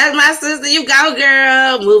 That's my sister. You go,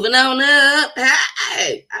 girl. Moving on up.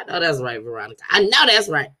 Hey. I know that's right, Veronica. I know that's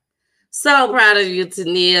right. So proud of you,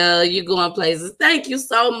 Tennille. You going places. Thank you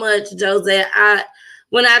so much, Josette.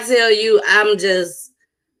 When I tell you, I'm just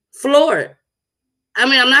floored. I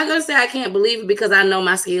mean, I'm not going to say I can't believe it because I know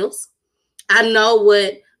my skills. I know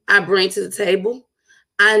what I bring to the table.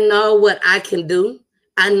 I know what I can do.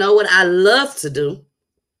 I know what I love to do.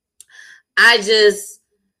 It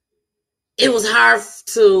was hard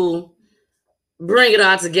to bring it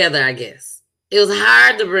all together, I guess. It was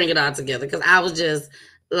hard to bring it all together because I was just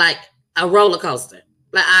like a roller coaster.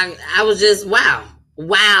 Like I was just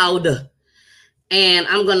wowed. And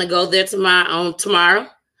I'm going to go there tomorrow.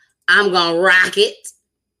 I'm going to rock it.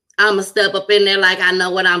 I'm going to step up in there like I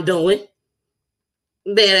know what I'm doing.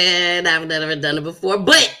 I've never done it before.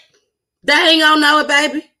 But they ain't going to know it,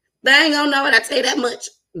 baby. They ain't going to know it. I tell you that much.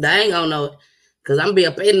 They ain't going to know it. Because I'm going to be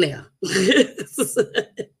up in there.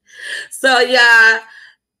 So, y'all,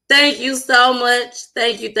 thank you so much.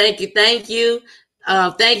 Thank you. Thank you to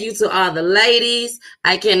all the ladies.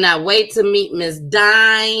 I cannot wait to meet Miss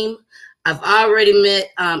Tyme. I've already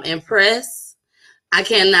met Impress. I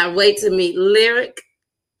cannot wait to meet Lyric.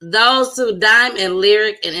 Those two, Tyme and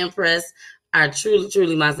Lyric and Impress, are truly,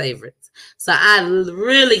 truly my favorites. So I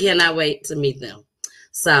really cannot wait to meet them.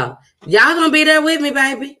 So y'all gonna be there with me,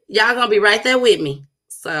 baby. Y'all gonna be right there with me.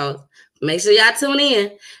 So make sure y'all tune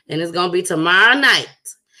in. And it's gonna be tomorrow night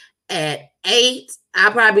at 8.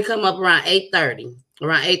 I'll probably come up around 8:30.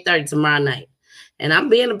 Around 8:30 tomorrow night. And I'll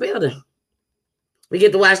be in the building. We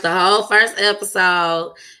get to watch the whole first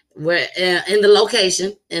episode. We're in the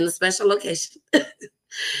location, in the special location.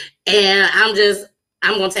 And I'm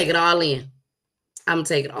going to take it all in. I'm going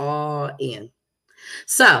to take it all in.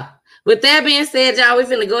 So, with that being said, y'all, we're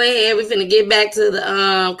finna go ahead. We're finna get back to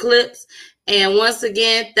the clips. And once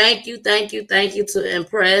again, thank you to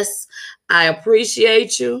Impress. I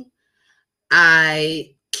appreciate you.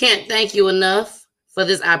 I can't thank you enough for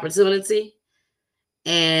this opportunity.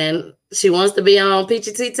 And she wants to be on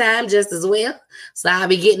Peachy Tea Time just as well. So I'll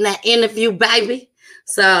be getting that interview, baby.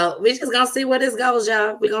 So we're just going to see where this goes,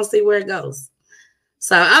 y'all. We're going to see where it goes.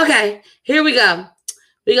 So, okay, here we go.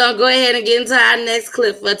 We're going to go ahead and get into our next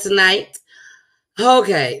clip for tonight.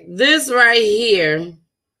 Okay, this right here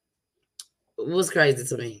was crazy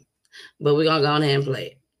to me. But we're going to go ahead and play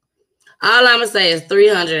it. All I'm going to say is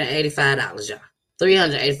 $385, y'all.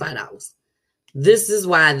 $385. This is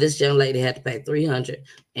why this young lady had to pay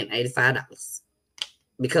 $385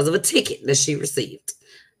 because of a ticket that she received.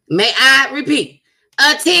 May I repeat,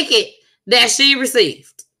 a ticket that she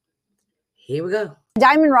received. Here we go.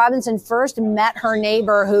 Diamond Robinson first met her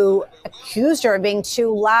neighbor who accused her of being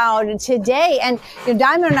too loud today. And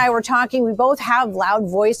Diamond and I were talking. We both have loud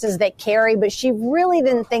voices that carry, but she really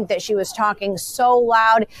didn't think that she was talking so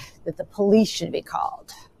loud that the police should be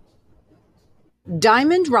called.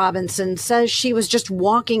 Diamond Robinson says she was just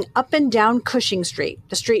walking up and down Cushing Street,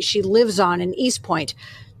 the street she lives on in East Point,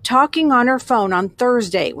 talking on her phone on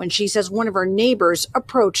Thursday when she says one of her neighbors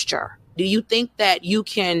approached her. Do you think that you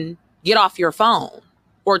can get off your phone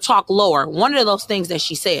or talk lower? One of those things that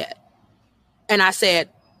she said. And I said,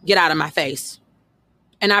 get out of my face.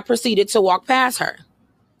 And I proceeded to walk past her.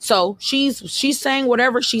 So she's saying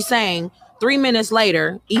whatever she's saying. 3 minutes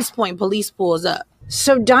later, East Point police pulls up.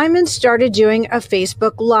 So Diamond started doing a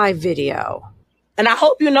Facebook Live video. And I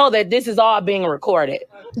hope you know that this is all being recorded.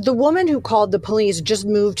 The woman who called the police just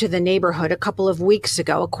moved to the neighborhood a couple of weeks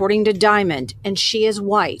ago, according to Diamond, and she is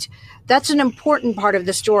white. That's an important part of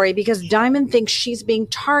the story because Diamond thinks she's being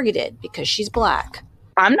targeted because she's black.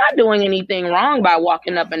 I'm not doing anything wrong by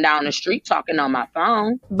walking up and down the street talking on my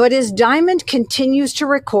phone. But as Diamond continues to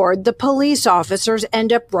record, the police officers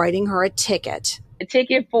end up writing her a ticket. A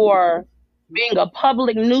ticket for being a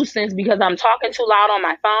public nuisance because I'm talking too loud on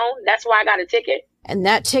my phone. That's why I got a ticket. And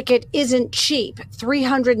that ticket isn't cheap,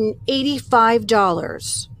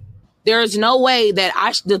 $385. There is no way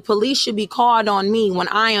that the police should be called on me when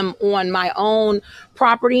I am on my own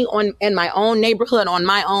property, in my own neighborhood, on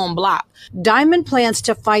my own block. Diamond plans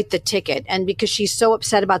to fight the ticket, and because she's so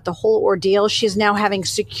upset about the whole ordeal, she's now having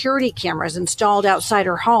security cameras installed outside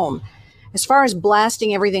her home. As far as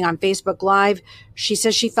blasting everything on Facebook Live, she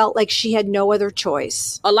says she felt like she had no other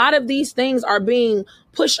choice. A lot of these things are being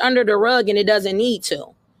pushed under the rug, and it doesn't need to.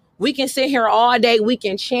 We can sit here all day. We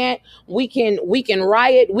can chant. We can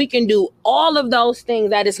riot. We can do all of those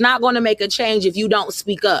things. That is not going to make a change if you don't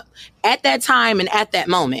speak up at that time and at that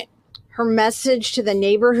moment. Her message to the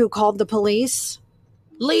neighbor who called the police?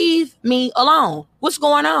 Leave me alone. What's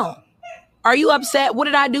going on? Are you upset? What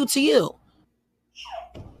did I do to you?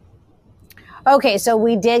 Okay, so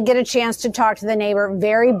we did get a chance to talk to the neighbor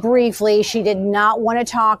very briefly. She did not want to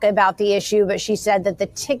talk about the issue, but she said that the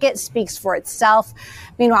ticket speaks for itself.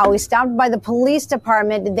 Meanwhile, we stopped by the police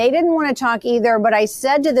department. They didn't want to talk either, but I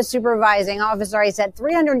said to the supervising officer, I said,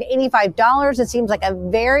 $385, it seems like a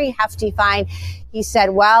very hefty fine. He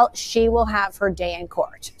said, well, she will have her day in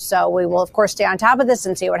court. So we will, of course, stay on top of this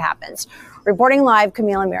and see what happens. Reporting live,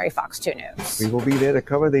 Camille and Mary, Fox 2 News. We will be there to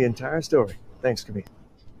cover the entire story. Thanks, Camille.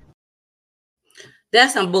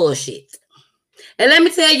 That's some bullshit. And let me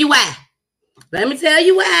tell you why. Let me tell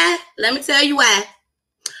you why.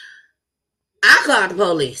 I called the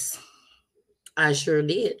police. I sure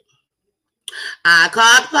did. I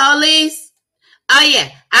called the police. Oh, yeah.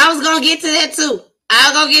 I was going to get to that, too.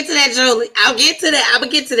 I'm going to get to that, Julie. I'm going to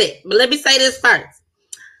get to that. But let me say this first.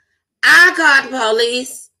 I called the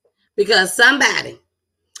police because somebody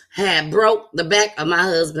had broke the back of my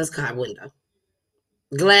husband's car window.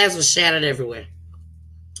 Glass was shattered everywhere.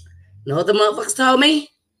 Know what the motherfuckers told me?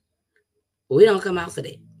 We don't come out for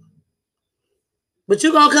that. But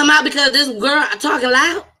you gonna come out because this girl talking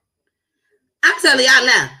loud? I'm telling y'all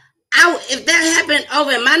now, if that happened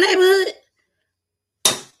over in my neighborhood,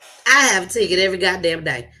 I have a ticket every goddamn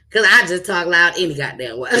day. Because I just talk loud any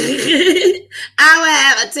goddamn way. I would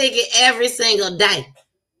have a ticket every single day.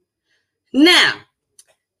 Now,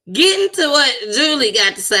 getting to what Julie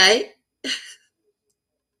got to say.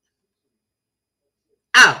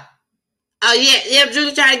 Oh, yeah,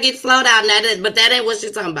 Julie trying to get slowed out now, but that ain't what she's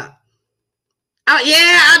talking about. Oh,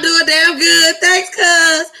 yeah, I'll do it damn good. Thanks,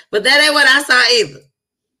 cuz. But that ain't what I saw either.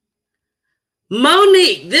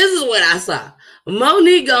 Monique, this is what I saw.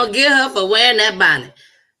 Monique gonna get her for wearing that bonnet.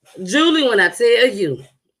 Julie, when I tell you,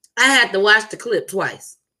 I had to watch the clip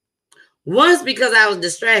twice. Once because I was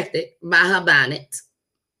distracted by her bonnet.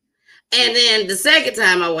 And then the second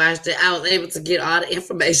time I watched it, I was able to get all the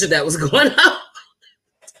information that was going on.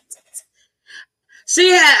 She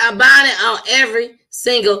had a bonnet on every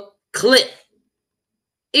single clip.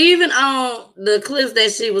 Even on the clips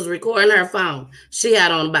that she was recording her phone, she had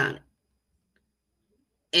on a bonnet.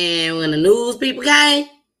 And when the news people came,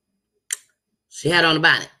 she had on a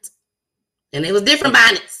bonnet. And it was different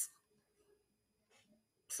bonnets.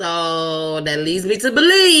 So that leads me to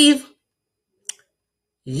believe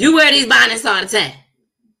you wear these bonnets all the time.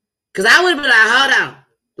 Because I would have been like, hold on.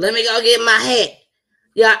 Let me go get my hat.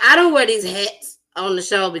 Y'all, I don't wear these hats on the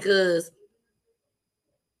show because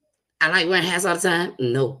I like wearing hats all the time.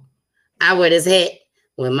 No. I wear this hat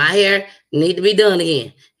when my hair need to be done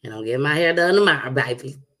again. And I'll get my hair done tomorrow,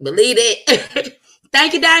 baby. Believe it.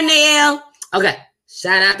 Thank you, Darnell. Okay.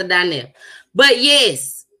 Shout out to Darnell. But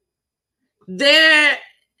yes, Julia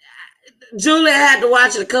had to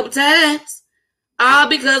watch it a couple times. All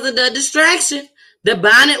because of the distraction. The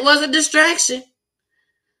bonnet was a distraction.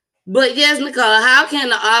 But yes, Nicole, how can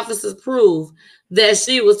the officers prove that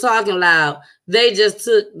she was talking loud? They just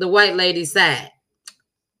took the white lady's side.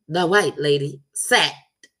 The white lady side.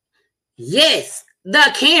 Yes,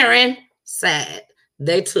 the Karen side.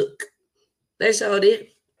 They took. They sure did.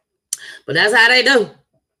 But that's how they do.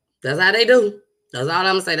 That's how they do. That's all I'm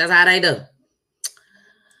going to say. That's how they do.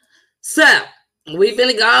 So, we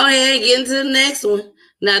finna go ahead and get into the next one.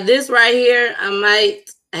 Now, this right here, I might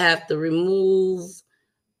have to remove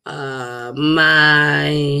because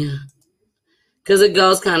it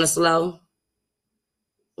goes kind of slow.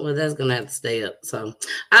 Well, that's gonna have to stay up. So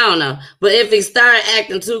I don't know. But if he started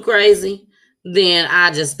acting too crazy, then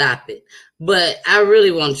I just stop it. But I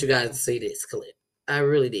really want you guys to see this clip. I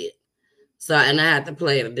really did. So, and I had to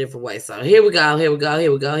play it a different way. So here we go. Here we go.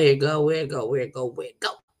 Here we go. Here we go. Where it go? Where it go? Where it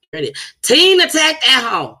go? Ready? Teen attacked at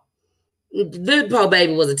home. The poor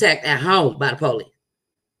baby was attacked at home by the police.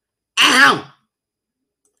 At home.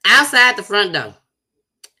 Outside the front door.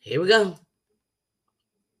 Here we go.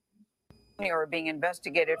 Are being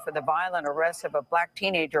investigated for the violent arrest of a black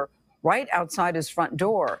teenager right outside his front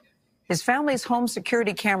door. His family's home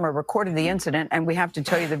security camera recorded the incident, and we have to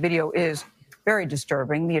tell you the video is very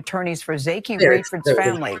disturbing. The attorneys for Zaki Rayford's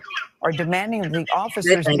family are demanding that the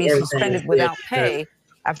officers be suspended without pay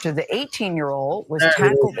after the 18-year-old was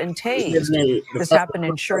tackled and tased. This happened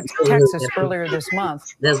in Schertz, Texas earlier this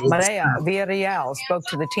month. Maria Villarreal spoke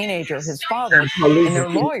to the teenager, his father, and their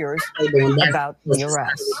lawyers about the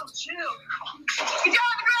arrest.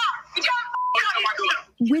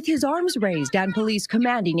 With his arms raised and police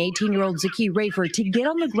commanding 18-year-old Zaki Rayford to get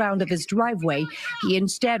on the ground of his driveway, he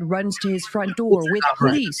instead runs to his front door with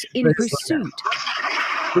police in pursuit.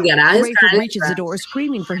 Rayford reaches the door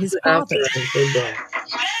screaming for his father.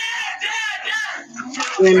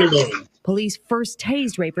 Police first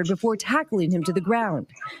tased Rayford before tackling him to the ground.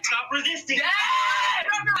 Stop resisting.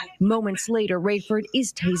 Moments later, Rayford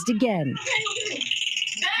is tased again.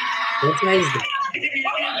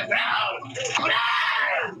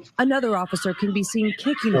 Another officer can be seen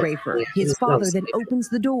kicking Rayford. His father then opens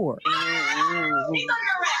the door.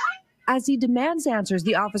 As he demands answers,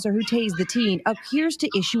 the officer who tased the teen appears to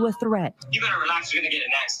issue a threat. You better relax, you're gonna get it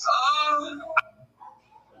next.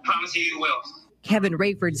 Promise you will. Kevin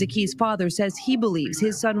Rayford, Zaki's father, says he believes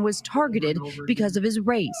his son was targeted because of his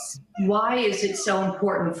race. Why is it so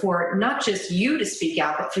important for not just you to speak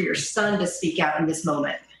out, but for your son to speak out in this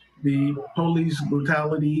moment? The police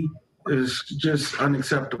brutality is just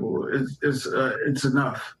unacceptable. It's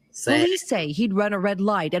enough. Police say he'd run a red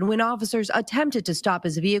light, and when officers attempted to stop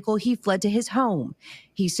his vehicle, he fled to his home.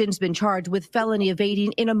 He's since been charged with felony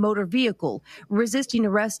evading in a motor vehicle, resisting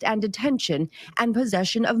arrest and detention, and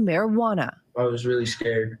possession of marijuana. I was really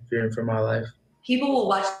scared, fearing for my life. People will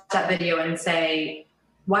watch that video and say,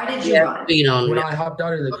 why did you run? When I hopped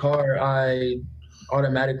out of the car, I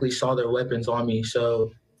automatically saw their weapons on me,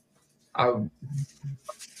 so I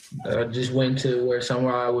just went to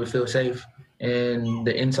somewhere I would feel safe. And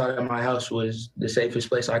the inside of my house was the safest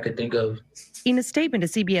place I could think of. In a statement to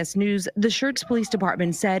CBS News, the Schertz Police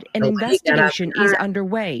Department said an investigation is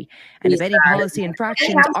underway, and if any policy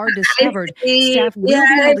infractions are discovered, staff will be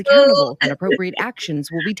held accountable and appropriate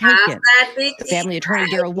actions will be taken. Family attorney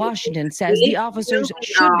Daryl Washington says the officers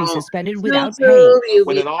should be suspended without pay.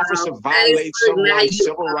 When an officer violates someone's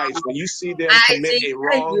civil rights, when you see them commit a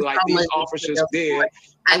wrong like these officers did,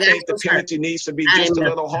 I think the penalty needs to be just a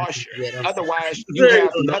little harsher. Otherwise, you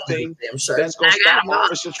have nothing that's going to stop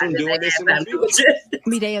officers from doing this in the future.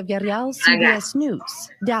 Mireya Villarreal, CBS News,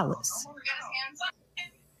 Dallas.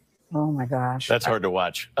 Oh my gosh. That's hard to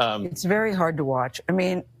watch. It's very hard to watch. I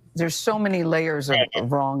mean, there's so many layers of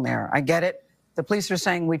wrong there. I get it. The police are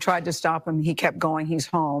saying we tried to stop him. He kept going. He's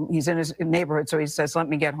home. He's in his neighborhood, so he says, let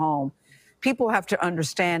me get home. People have to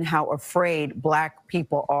understand how afraid Black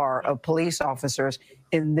people are of police officers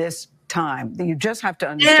in this time. You just have to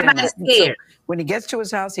understand that. So when he gets to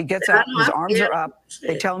his house, he gets out, his arms are up.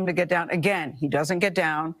 They tell him to get down. Again, he doesn't get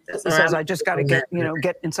down. He says, I just got to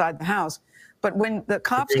get inside the house. But when the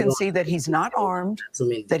cops can see that he's not armed,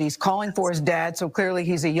 that he's calling for his dad, so clearly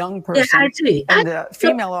he's a young person, and the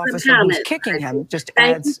female officer who's kicking him just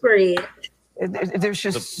adds... There's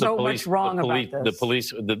just so much wrong about this.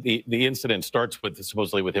 The incident starts with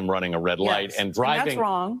supposedly with him running a red light and driving. That's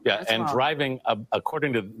wrong. Yeah, and driving,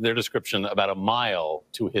 according to their description, about a mile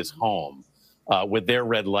to his home with their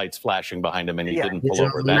red lights flashing behind him, and he didn't pull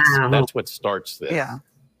over. That's what starts this. Yeah.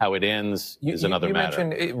 How it ends is another matter. You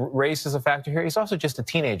mentioned race is a factor here. He's also just a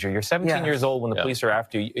teenager. You're 17 years old when the police are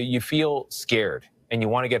after you. You feel scared. And you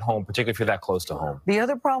want to get home, particularly if you're that close to home. The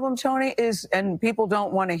other problem, Tony, is, and people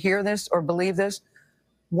don't want to hear this or believe this,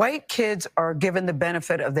 white kids are given the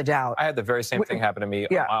benefit of the doubt. I had the very same thing happen to me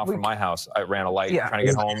a mile from my house. I ran a light trying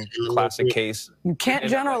to get home. Classic case. You can't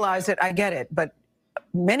generalize it. I get it. But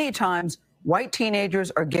many times, white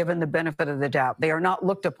teenagers are given the benefit of the doubt. They are not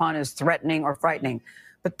looked upon as threatening or frightening.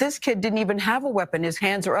 But this kid didn't even have a weapon. His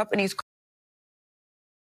hands are up and he's...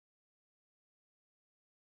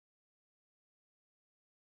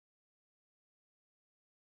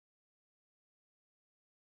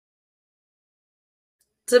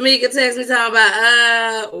 Tamika texts me talking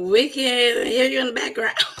about, we can hear you in the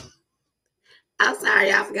background. I'm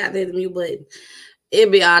sorry, I forgot to hit the mute button. It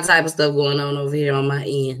be all type of stuff going on over here on my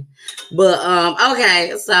end. But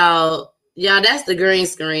okay, so y'all, that's the green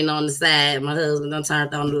screen on the side. My husband done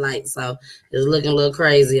turned on the light, so it's looking a little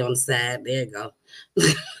crazy on the side. There you go.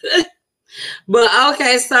 But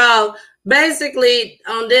okay, so basically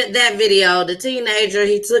on that video, the teenager,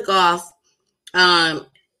 he took off.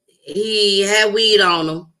 He had weed on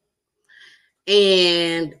him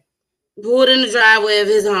and pulled in the driveway of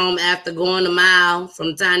his home after going a mile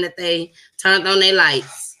from the time that they turned on their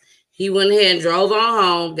lights. He went ahead and drove on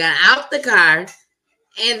home, got out the car,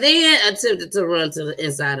 and then attempted to run to the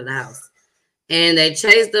inside of the house. And they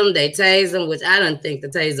chased him, they tased him, which I didn't think the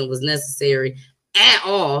tasing was necessary at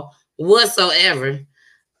all, whatsoever.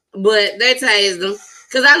 But they tased him.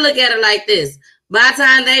 Because I look at it like this. By the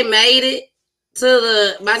time he made it to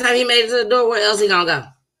the door, where else he gonna go?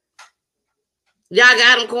 Y'all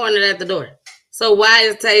got him cornered at the door. So why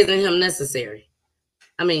is tasing him necessary?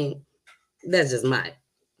 I mean, that's just my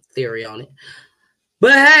theory on it.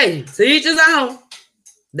 But hey, to each his own.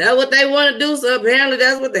 That's what they want to do, so apparently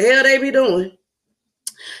that's what the hell they be doing.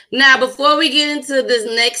 Now, before we get into this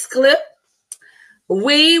next clip,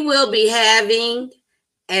 we will be having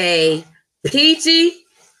a Peachy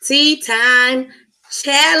Tea Time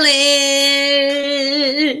Challenge.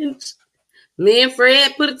 Me and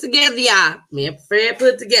Fred put it together, y'all. Me and Fred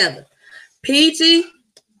put it together. Peachy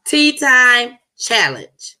Tea Time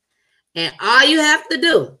Challenge. And all you have to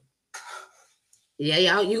do,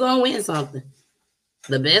 y'all, you're going to win something.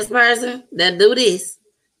 The best person that do this,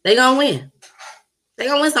 they going to win. They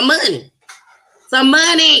going to win some money. Some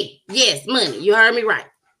money. Yes, money. You heard me right.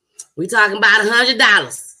 We talking about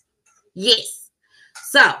 $100. Yes.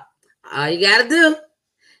 So, all you got to do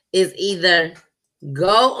is either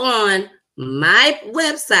go on my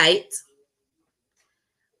website,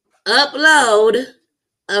 upload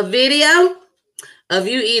a video of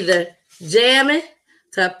you either jamming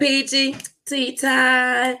to Peachy Tea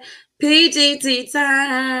Time, Peachy Tea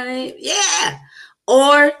Time, yeah.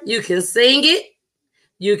 Or you can sing it,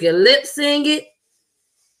 you can lip sing it,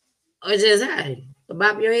 or just, hey,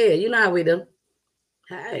 bop your head. You know how we do.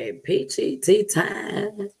 Hey, Peachy Tea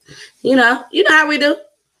Time. You know how we do.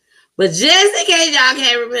 But just in case y'all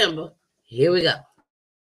can't remember, here we go.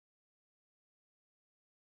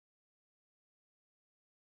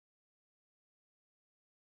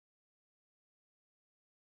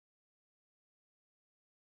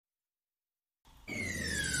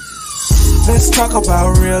 Let's talk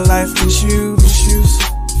about real life issues,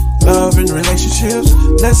 love and relationships.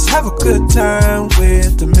 Let's have a good time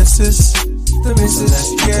with the missus. Let's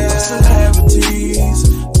talk about celebrities.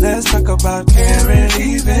 Let's talk about current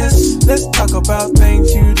events. Let's talk about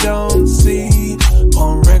things you don't see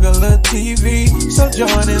on regular TV. So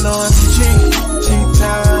join in on Peachy Tea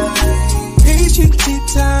Time. Peachy Tea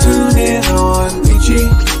Time. Tune in on Peachy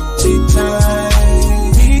Tea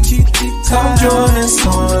Time. Peachy Tea Time. Come join us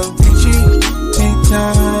on Peachy Tea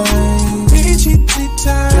Time. Peachy Tea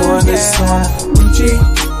Time. Join us on Peachy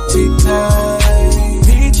Tea Time.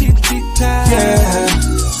 Peachy Tea Time. Yeah.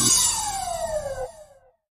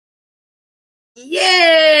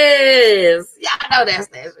 Yes. Y'all know that's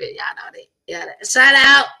that shit. Y'all know that. Shout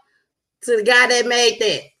out to the guy that made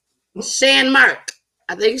that. Shan Mark.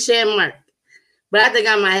 I think Shan Mark. But I think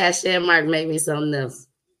I might have Shan Mark make me something else.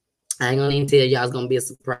 I ain't gonna even tell y'all, it's gonna be a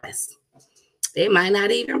surprise. It might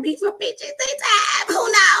not even be for Peachy Tea Time.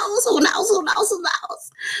 Who knows?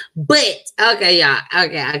 But okay, y'all.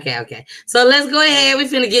 Okay. So let's go ahead. We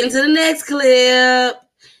finna get into the next clip.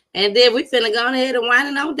 And then we finna go ahead and wind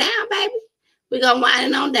it on down, baby. We gonna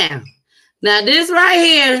wind it on down. Now this right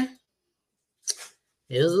here,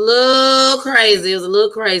 it was a little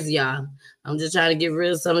crazy. Y'all. I'm just trying to get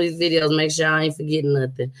rid of some of these videos, make sure I ain't forgetting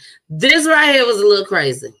nothing. This right here was a little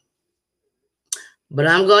crazy. But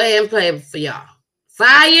I'm going ahead and play it for y'all.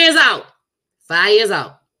 5 years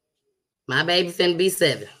old. My baby finna be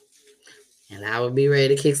 7. And I will be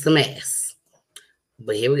ready to kick some ass.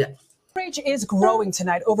 But here we go. Outrage is growing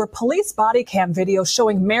tonight over police body cam video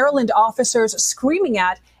showing Maryland officers screaming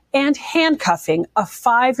at and handcuffing a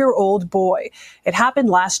 5-year-old boy. It happened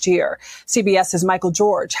last year. CBS's Michael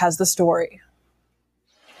George has the story.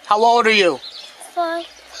 How old are you? 5.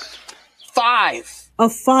 5. A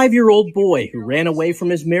 5-year-old boy who ran away from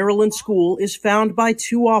his Maryland school is found by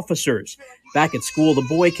 2 officers. Back at school, the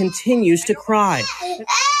boy continues to cry,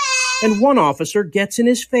 and one officer gets in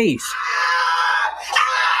his face,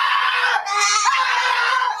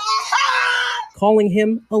 calling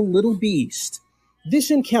him a little beast.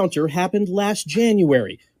 This encounter happened last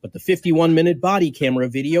January. But the 51-minute body camera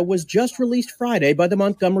video was just released Friday by the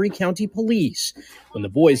Montgomery County Police. When the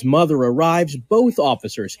boy's mother arrives, both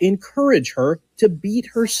officers encourage her to beat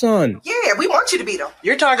her son. Yeah, we want you to beat him.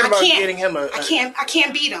 You're talking about getting him a... I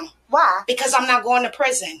can't beat him. Why? Because I'm not going to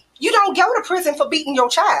prison. You don't go to prison for beating your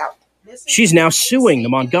child. She's now suing the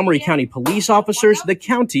Montgomery County police officers, the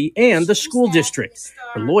county, and the school district.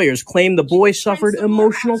 Her lawyers claim the boy suffered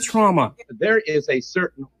emotional trauma. There is a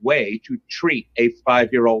certain way to treat a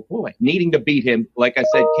 5-year-old boy. Needing to beat him, like I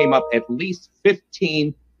said, came up at least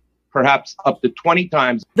 15, perhaps up to 20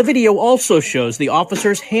 times. The video also shows the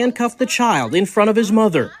officers handcuff the child in front of his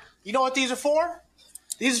mother. You know what these are for?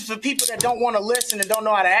 These are for people that don't want to listen and don't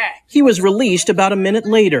know how to act. He was released about a minute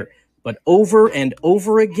later. But over and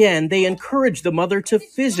over again, they encourage the mother to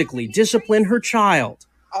physically discipline her child.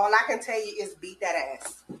 All I can tell you is beat that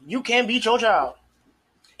ass. You can beat your child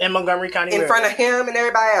in Montgomery County. In front of him and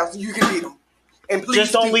everybody else, you can beat him. And please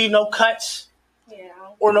just don't leave no cuts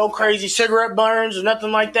or no crazy cigarette burns or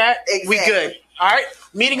nothing like that. Exactly. We good. All right,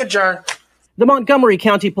 meeting adjourned. The Montgomery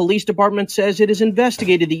County Police Department says it has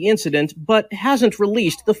investigated the incident, but hasn't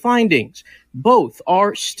released the findings. Both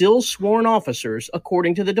are still sworn officers,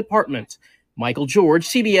 according to the department. Michael George,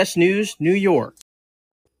 CBS News, New York.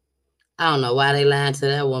 I don't know why they lying to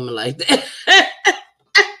that woman like that.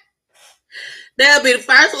 They'll be the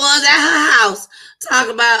first ones at her house talk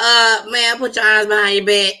about, man, put your arms behind your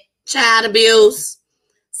back. Child abuse.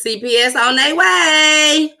 CPS on their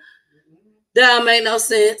way. That don't make no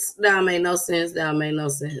sense. That don't make no sense. That don't make no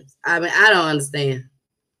sense. I mean, I don't understand.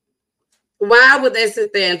 Why would they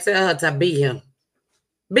sit there and tell her to beat him?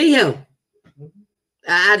 Beat him.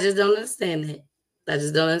 I just don't understand that. I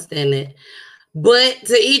just don't understand that. But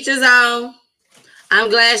to each his own. I'm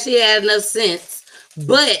glad she had enough sense.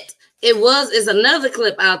 But it's another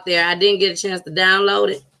clip out there. I didn't get a chance to download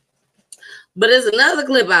it. But there's another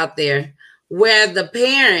clip out there where the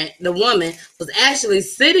parent, the woman, was actually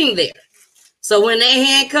sitting there. So when they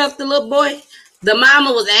handcuffed the little boy, the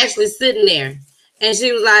mama was actually sitting there. And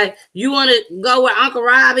she was like, you want to go where Uncle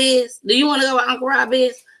Rob is? Do you want to go where Uncle Rob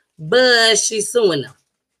is? But she's suing them.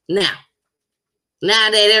 Now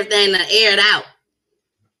that everything done aired out,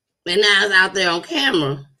 and now it's out there on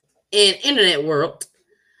camera in internet world,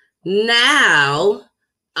 now,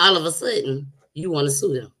 all of a sudden, you want to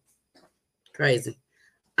sue them. Crazy.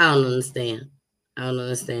 I don't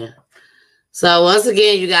understand. So once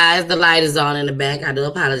again, you guys, the light is on in the back. I do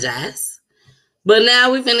apologize. But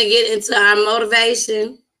now we're finna get into our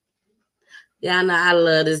motivation. Y'all know I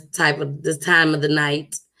love this time of the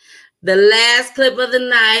night. The last clip of the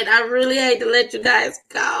night. I really hate to let you guys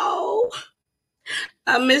go.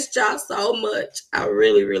 I missed y'all so much. I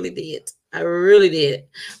really, really did. I really did.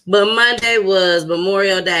 But Monday was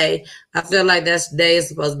Memorial Day. I feel like that day is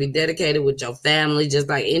supposed to be dedicated with your family, just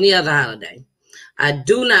like any other holiday. I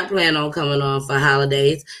do not plan on coming on for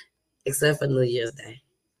holidays, except for New Year's Day,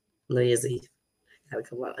 New Year's Eve. Gotta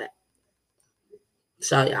come on that.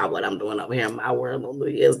 Show y'all what I'm doing over here in my world on New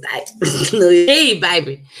Year's Day. New Year's Eve,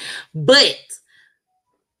 baby. But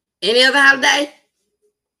any other holiday,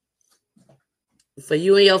 for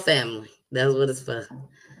you and your family. That's what it's for.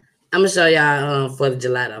 I'm going to show y'all 4th of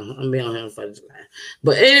July, though. I'm going to be on here on 4th of July.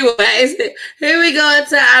 But anyways, here we go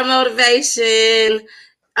into our motivation.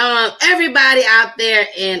 Everybody out there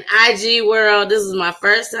in IG world, this is my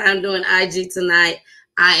first time doing IG tonight.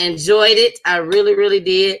 I enjoyed it. I really, really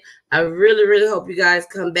did. I really, really hope you guys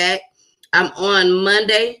come back. I'm on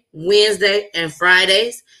Monday, Wednesday, and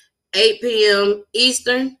Fridays, 8 p.m.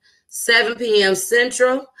 Eastern, 7 p.m.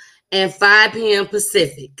 Central, and 5 p.m.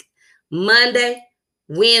 Pacific. Monday,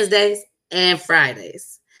 Wednesdays, and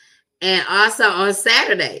Fridays. And also on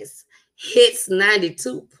Saturdays, hits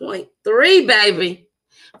 92.3, baby.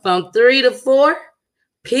 From 3 to 4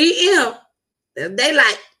 p.m. That's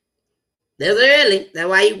daylight. That's early. That's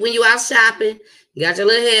why when you out shopping, you got your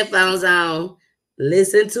little headphones on.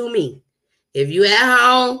 Listen to me. If you at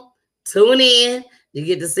home, tune in. You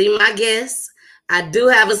get to see my guests. I do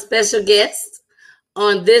have a special guest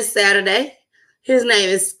on this Saturday. His name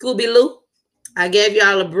is Scooby-Loo. I gave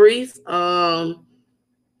y'all a brief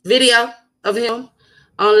video of him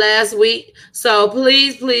on last week. So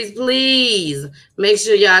please, please, please make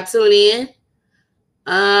sure y'all tune in.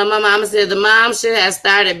 My mama said the mom should have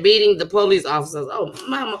started beating the police officers. Oh,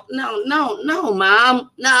 mama, no,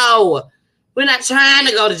 mom. No. We're not trying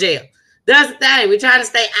to go to jail. That's the thing. We're trying to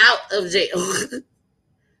stay out of jail.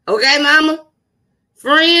 Okay, mama?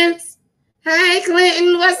 Friends? Hey,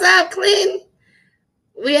 Clinton. What's up, Clinton?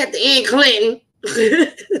 We have to end Clinton.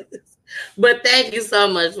 But thank you so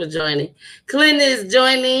much for joining. Clinton is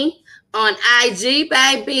joining on IG,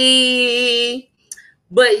 baby.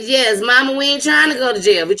 But yes, mama, we ain't trying to go to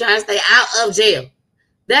jail. We're trying to stay out of jail.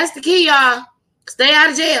 That's the key, y'all. Stay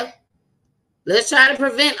out of jail. Let's try to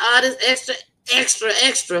prevent all this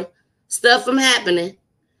extra stuff from happening.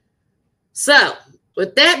 So,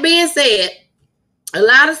 with that being said, a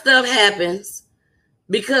lot of stuff happens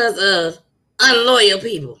because of unloyal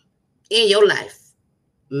people in your life.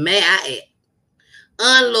 May I add?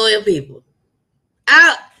 Unloyal people.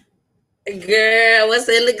 Out. Girl, what's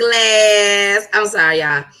in the glass? I'm sorry,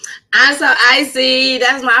 y'all. I'm so icy.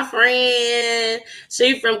 That's my friend.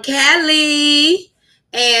 She's from Cali.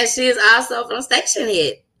 And she's also from Station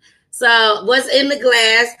Head. So, what's in the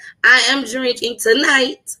glass? I am drinking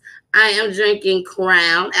tonight. I am drinking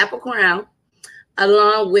Crown, Apple Crown,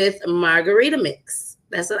 along with margarita mix.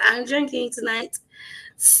 That's what I'm drinking tonight.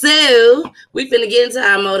 So, we finna get into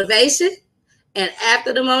our motivation. And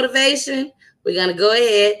after the motivation, we're going to go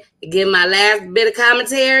ahead and give my last bit of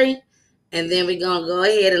commentary. And then we're going to go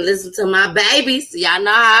ahead and listen to my babies. Y'all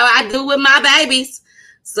know how I do with my babies.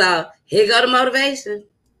 So, here go the motivation.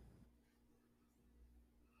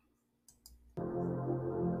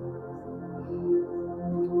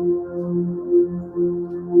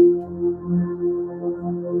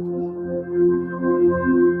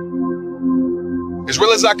 As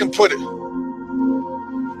real as I can put it.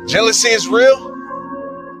 Jealousy is real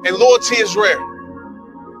and loyalty is rare.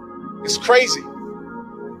 It's crazy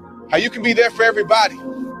how you can be there for everybody,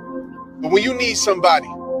 but when you need somebody,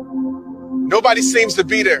 nobody seems to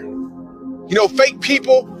be there. You know, fake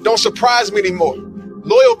people don't surprise me anymore.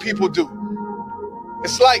 Loyal people do.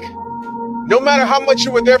 It's like, no matter how much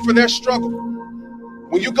you were there for their struggle,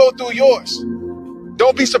 when you go through yours,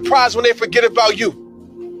 don't be surprised when they forget about you.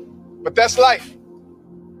 But that's life.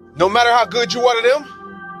 No matter how good you are to them,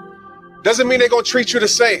 doesn't mean they're gonna treat you the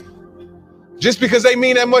same. Just because they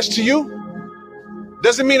mean that much to you,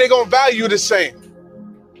 doesn't mean they're gonna value you the same.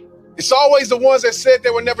 It's always the ones that said they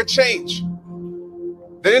would never change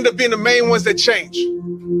that end up being the main ones that change.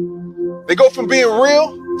 They go from being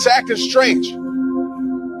real to acting strange.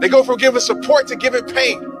 They go from giving support to giving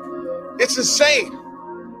pain. It's insane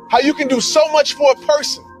how you can do so much for a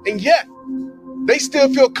person and yet they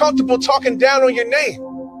still feel comfortable talking down on your name.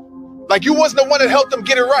 Like you wasn't the one that helped them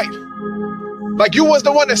get it right. Like you was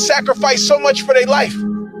the one that sacrificed so much for their life.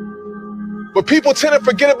 But people tend to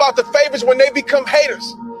forget about the favors when they become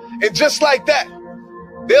haters. And just like that,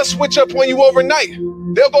 they'll switch up on you overnight.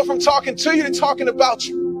 They'll go from talking to you to talking about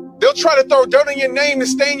you. They'll try to throw dirt on your name to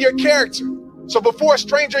stain your character. So before a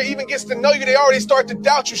stranger even gets to know you, they already start to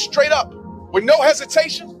doubt you straight up. With no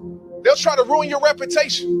hesitation, they'll try to ruin your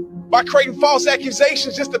reputation by creating false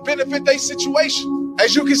accusations just to benefit their situation.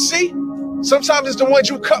 As you can see, sometimes it's the ones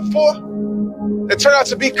you cut for that turn out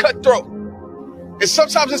to be cutthroat. And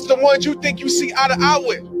sometimes it's the ones you think you see eye to eye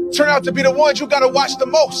with turn out to be the ones you gotta watch the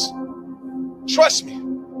most. Trust me,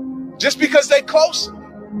 just because they close,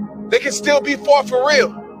 they can still be far for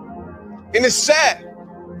real. And it's sad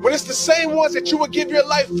when it's the same ones that you would give your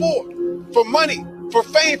life for money, for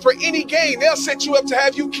fame, for any gain. They'll set you up to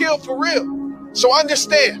have you killed for real. So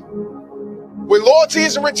understand, when loyalty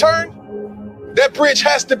is in return, that bridge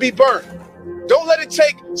has to be burned. Don't let it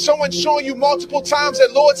take someone showing you multiple times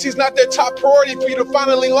that loyalty is not their top priority for you to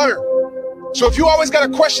finally learn. So if you always got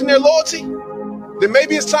to question their loyalty, then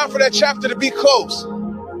maybe it's time for that chapter to be closed.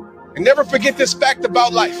 And never forget this fact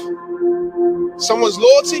about life. Someone's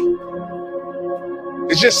loyalty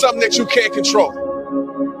is just something that you can't control.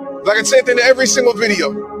 Like I said in every single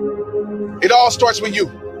video, it all starts with you.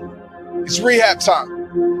 It's rehab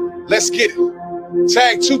time. Let's get it.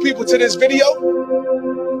 Tag 2 people to this video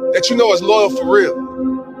that you know is loyal for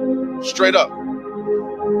real. Straight up.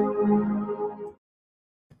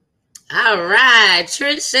 All right,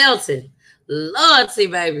 Trent Shelton. Loyalty,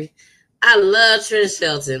 baby. I love Trent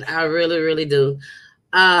Shelton. I really, really do.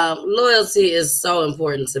 Loyalty is so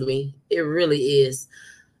important to me. It really is.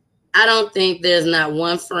 I don't think there's not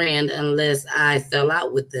one friend unless I fell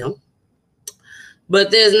out with them.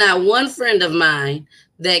 But there's not one friend of mine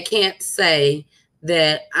that can't say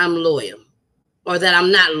that I'm loyal or that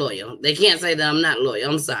I'm not loyal. They can't say that I'm not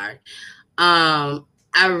loyal. I'm sorry. I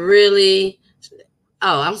really,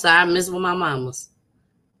 I'm sorry. I missed one of my mamas.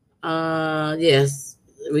 Yes,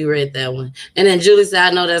 we read that one. And then Julie said,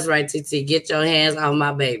 I know that's right, TT. Get your hands off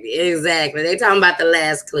my baby. Exactly. They talking about the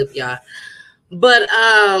last clip, y'all. But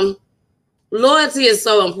loyalty is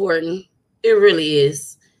so important. It really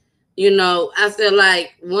is. You know, I feel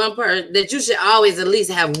like one person that you should always at least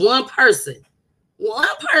have one person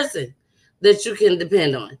that you can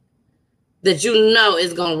depend on, that you know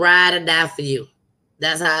is going to ride or die for you.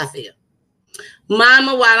 That's how I feel.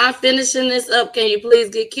 Mama, while I'm finishing this up, can you please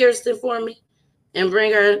get Kirsten for me? and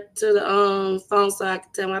bring her to the phone so I can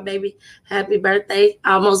tell my baby happy birthday,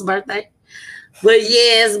 almost birthday. But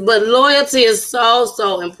yes, but loyalty is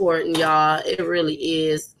so important, y'all. It really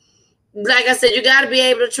is. Like I said, you got to be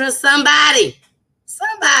able to trust somebody.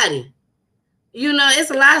 Somebody. You know,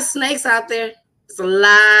 it's a lot of snakes out there. It's a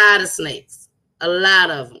lot of snakes. A lot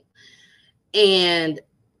of them. And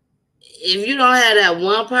if you don't have that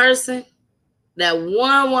one person, that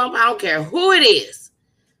one, I don't care who it is,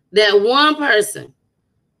 that one person,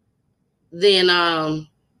 then as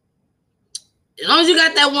long as you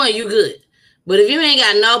got that one, you good. But if you ain't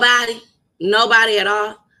got nobody at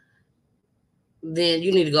all, then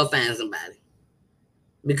you need to go find somebody.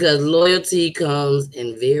 Because loyalty comes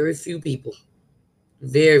in very few people.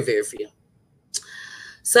 Very, very few.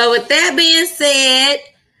 So with that being said,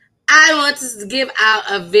 I want to give out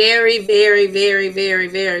a very, very, very, very,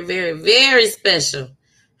 very, very, very special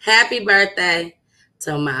happy birthday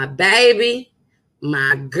to my baby,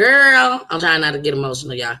 my girl. I'm trying not to get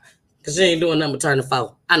emotional, y'all, because she ain't doing nothing but turning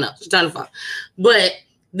 4. I know, she's turning 4. But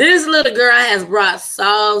this little girl has brought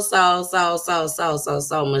so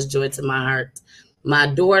much joy to my heart. My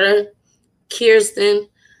daughter, Kirsten,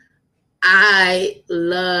 I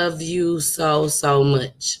love you so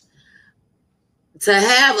much. To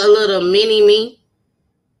have a little mini me,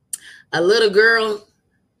 a little girl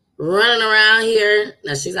running around here.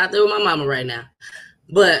 Now, she's out there with my mama right now.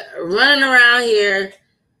 But running around here,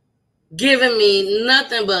 giving me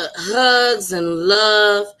nothing but hugs and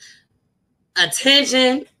love,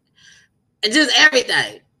 attention, and just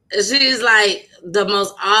everything. She's like the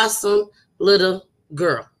most awesome little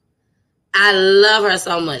girl. I love her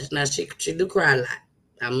so much. Now, she do cry a lot.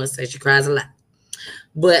 I must say she cries a lot.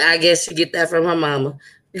 But I guess she get that from her mama.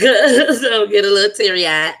 So get a little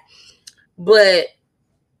teary-eyed. But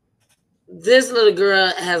this little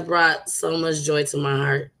girl has brought so much joy to my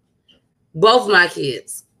heart. Both my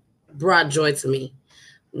kids brought joy to me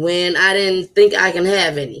when I didn't think I can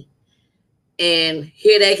have any. And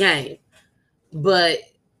here they came. But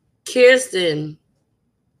Kirsten,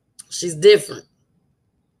 she's different.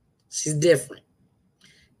 She's different.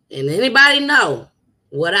 And anybody know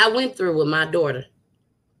what I went through with my daughter,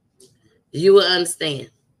 you will understand.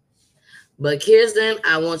 But Kirsten,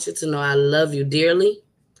 I want you to know I love you dearly.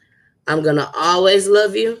 I'm going to always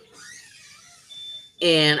love you.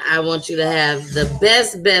 And I want you to have the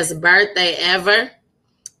best birthday ever.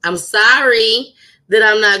 I'm sorry that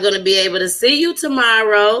I'm not going to be able to see you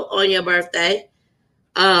tomorrow on your birthday.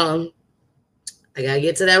 I got to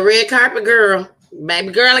get to that red carpet, girl.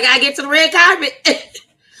 Baby girl, I got to get to the red carpet.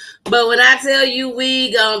 But when I tell you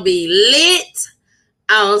we going to be lit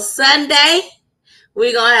on Sunday,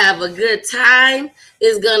 we're going to have a good time.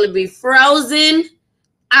 It's going to be Frozen,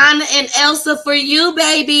 Anna and Elsa for you,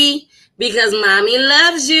 baby, because mommy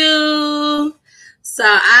loves you. So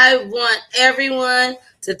I want everyone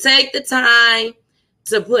to take the time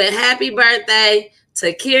to put happy birthday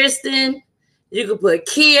to Kirsten. You can put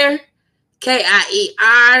Kier,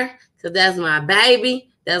 K-I-E-R, because that's my baby.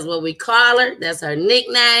 That's what we call her. That's her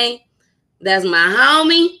nickname. That's my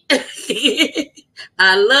homie.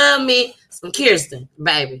 I love me some Kirsten,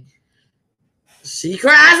 baby. She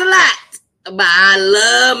cries a lot, but I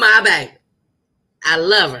love my baby. I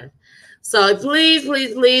love her. So please,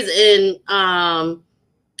 in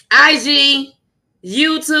IG,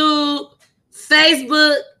 YouTube,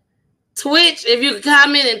 Facebook, Twitch, if you can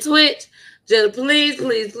comment in Twitch, just please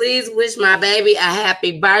wish my baby a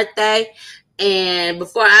happy birthday. And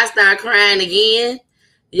before I start crying again,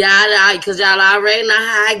 y'all, because y'all already know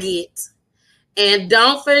how I get. And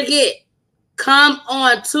don't forget, come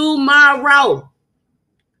on tomorrow.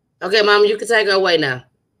 Okay, Mama, you can take her away now.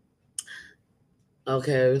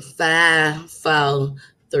 Okay, 5, 4,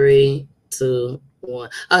 3, 2, 1.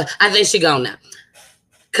 I think she gone now.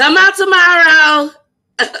 Come out tomorrow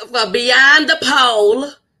for Beyond the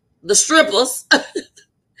Pole, the strippers.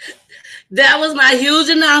 That was my huge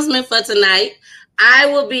announcement for tonight. I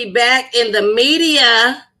will be back in the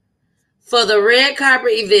media for the red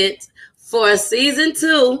carpet event for season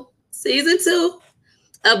 2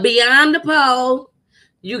 of Beyond the Pole.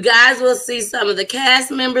 You guys will see some of the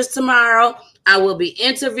cast members tomorrow. I will be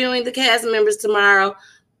interviewing the cast members tomorrow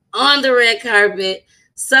on the red carpet.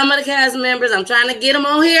 Some of the cast members, I'm trying to get them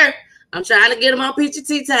on here. I'm trying to get them on Peachy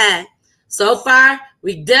Tea Time. So far,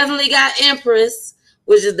 we definitely got Empress,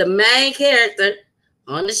 which is the main character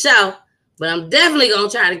on the show. But I'm definitely going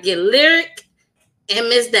to try to get Lyric and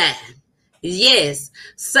Miss Dad. Yes.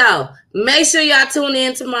 So make sure y'all tune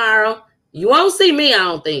in tomorrow. You won't see me, I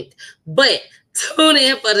don't think. But tune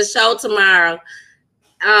in for the show tomorrow.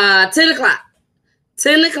 10 o'clock.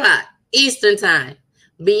 10 o'clock Eastern time.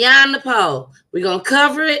 Beyond the Pole. We're going to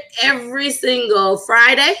cover it every single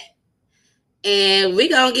Friday. And we're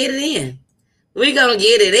going to get it in. We're going to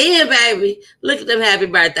get it in, baby. Look at them happy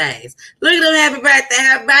birthdays. Look at them happy birthday.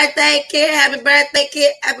 Happy birthday, Kier. Happy birthday,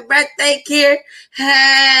 Kier. Happy birthday, Kier.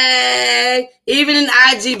 Hey. Even in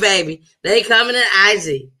IG, baby. They coming in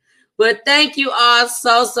IG. But thank you all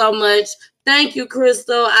so much. Thank you,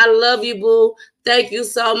 Crystal. I love you, boo. Thank you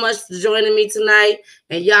so much for joining me tonight.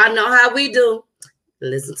 And y'all know how we do.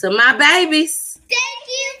 Listen to my babies. Thank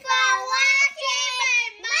you for watching.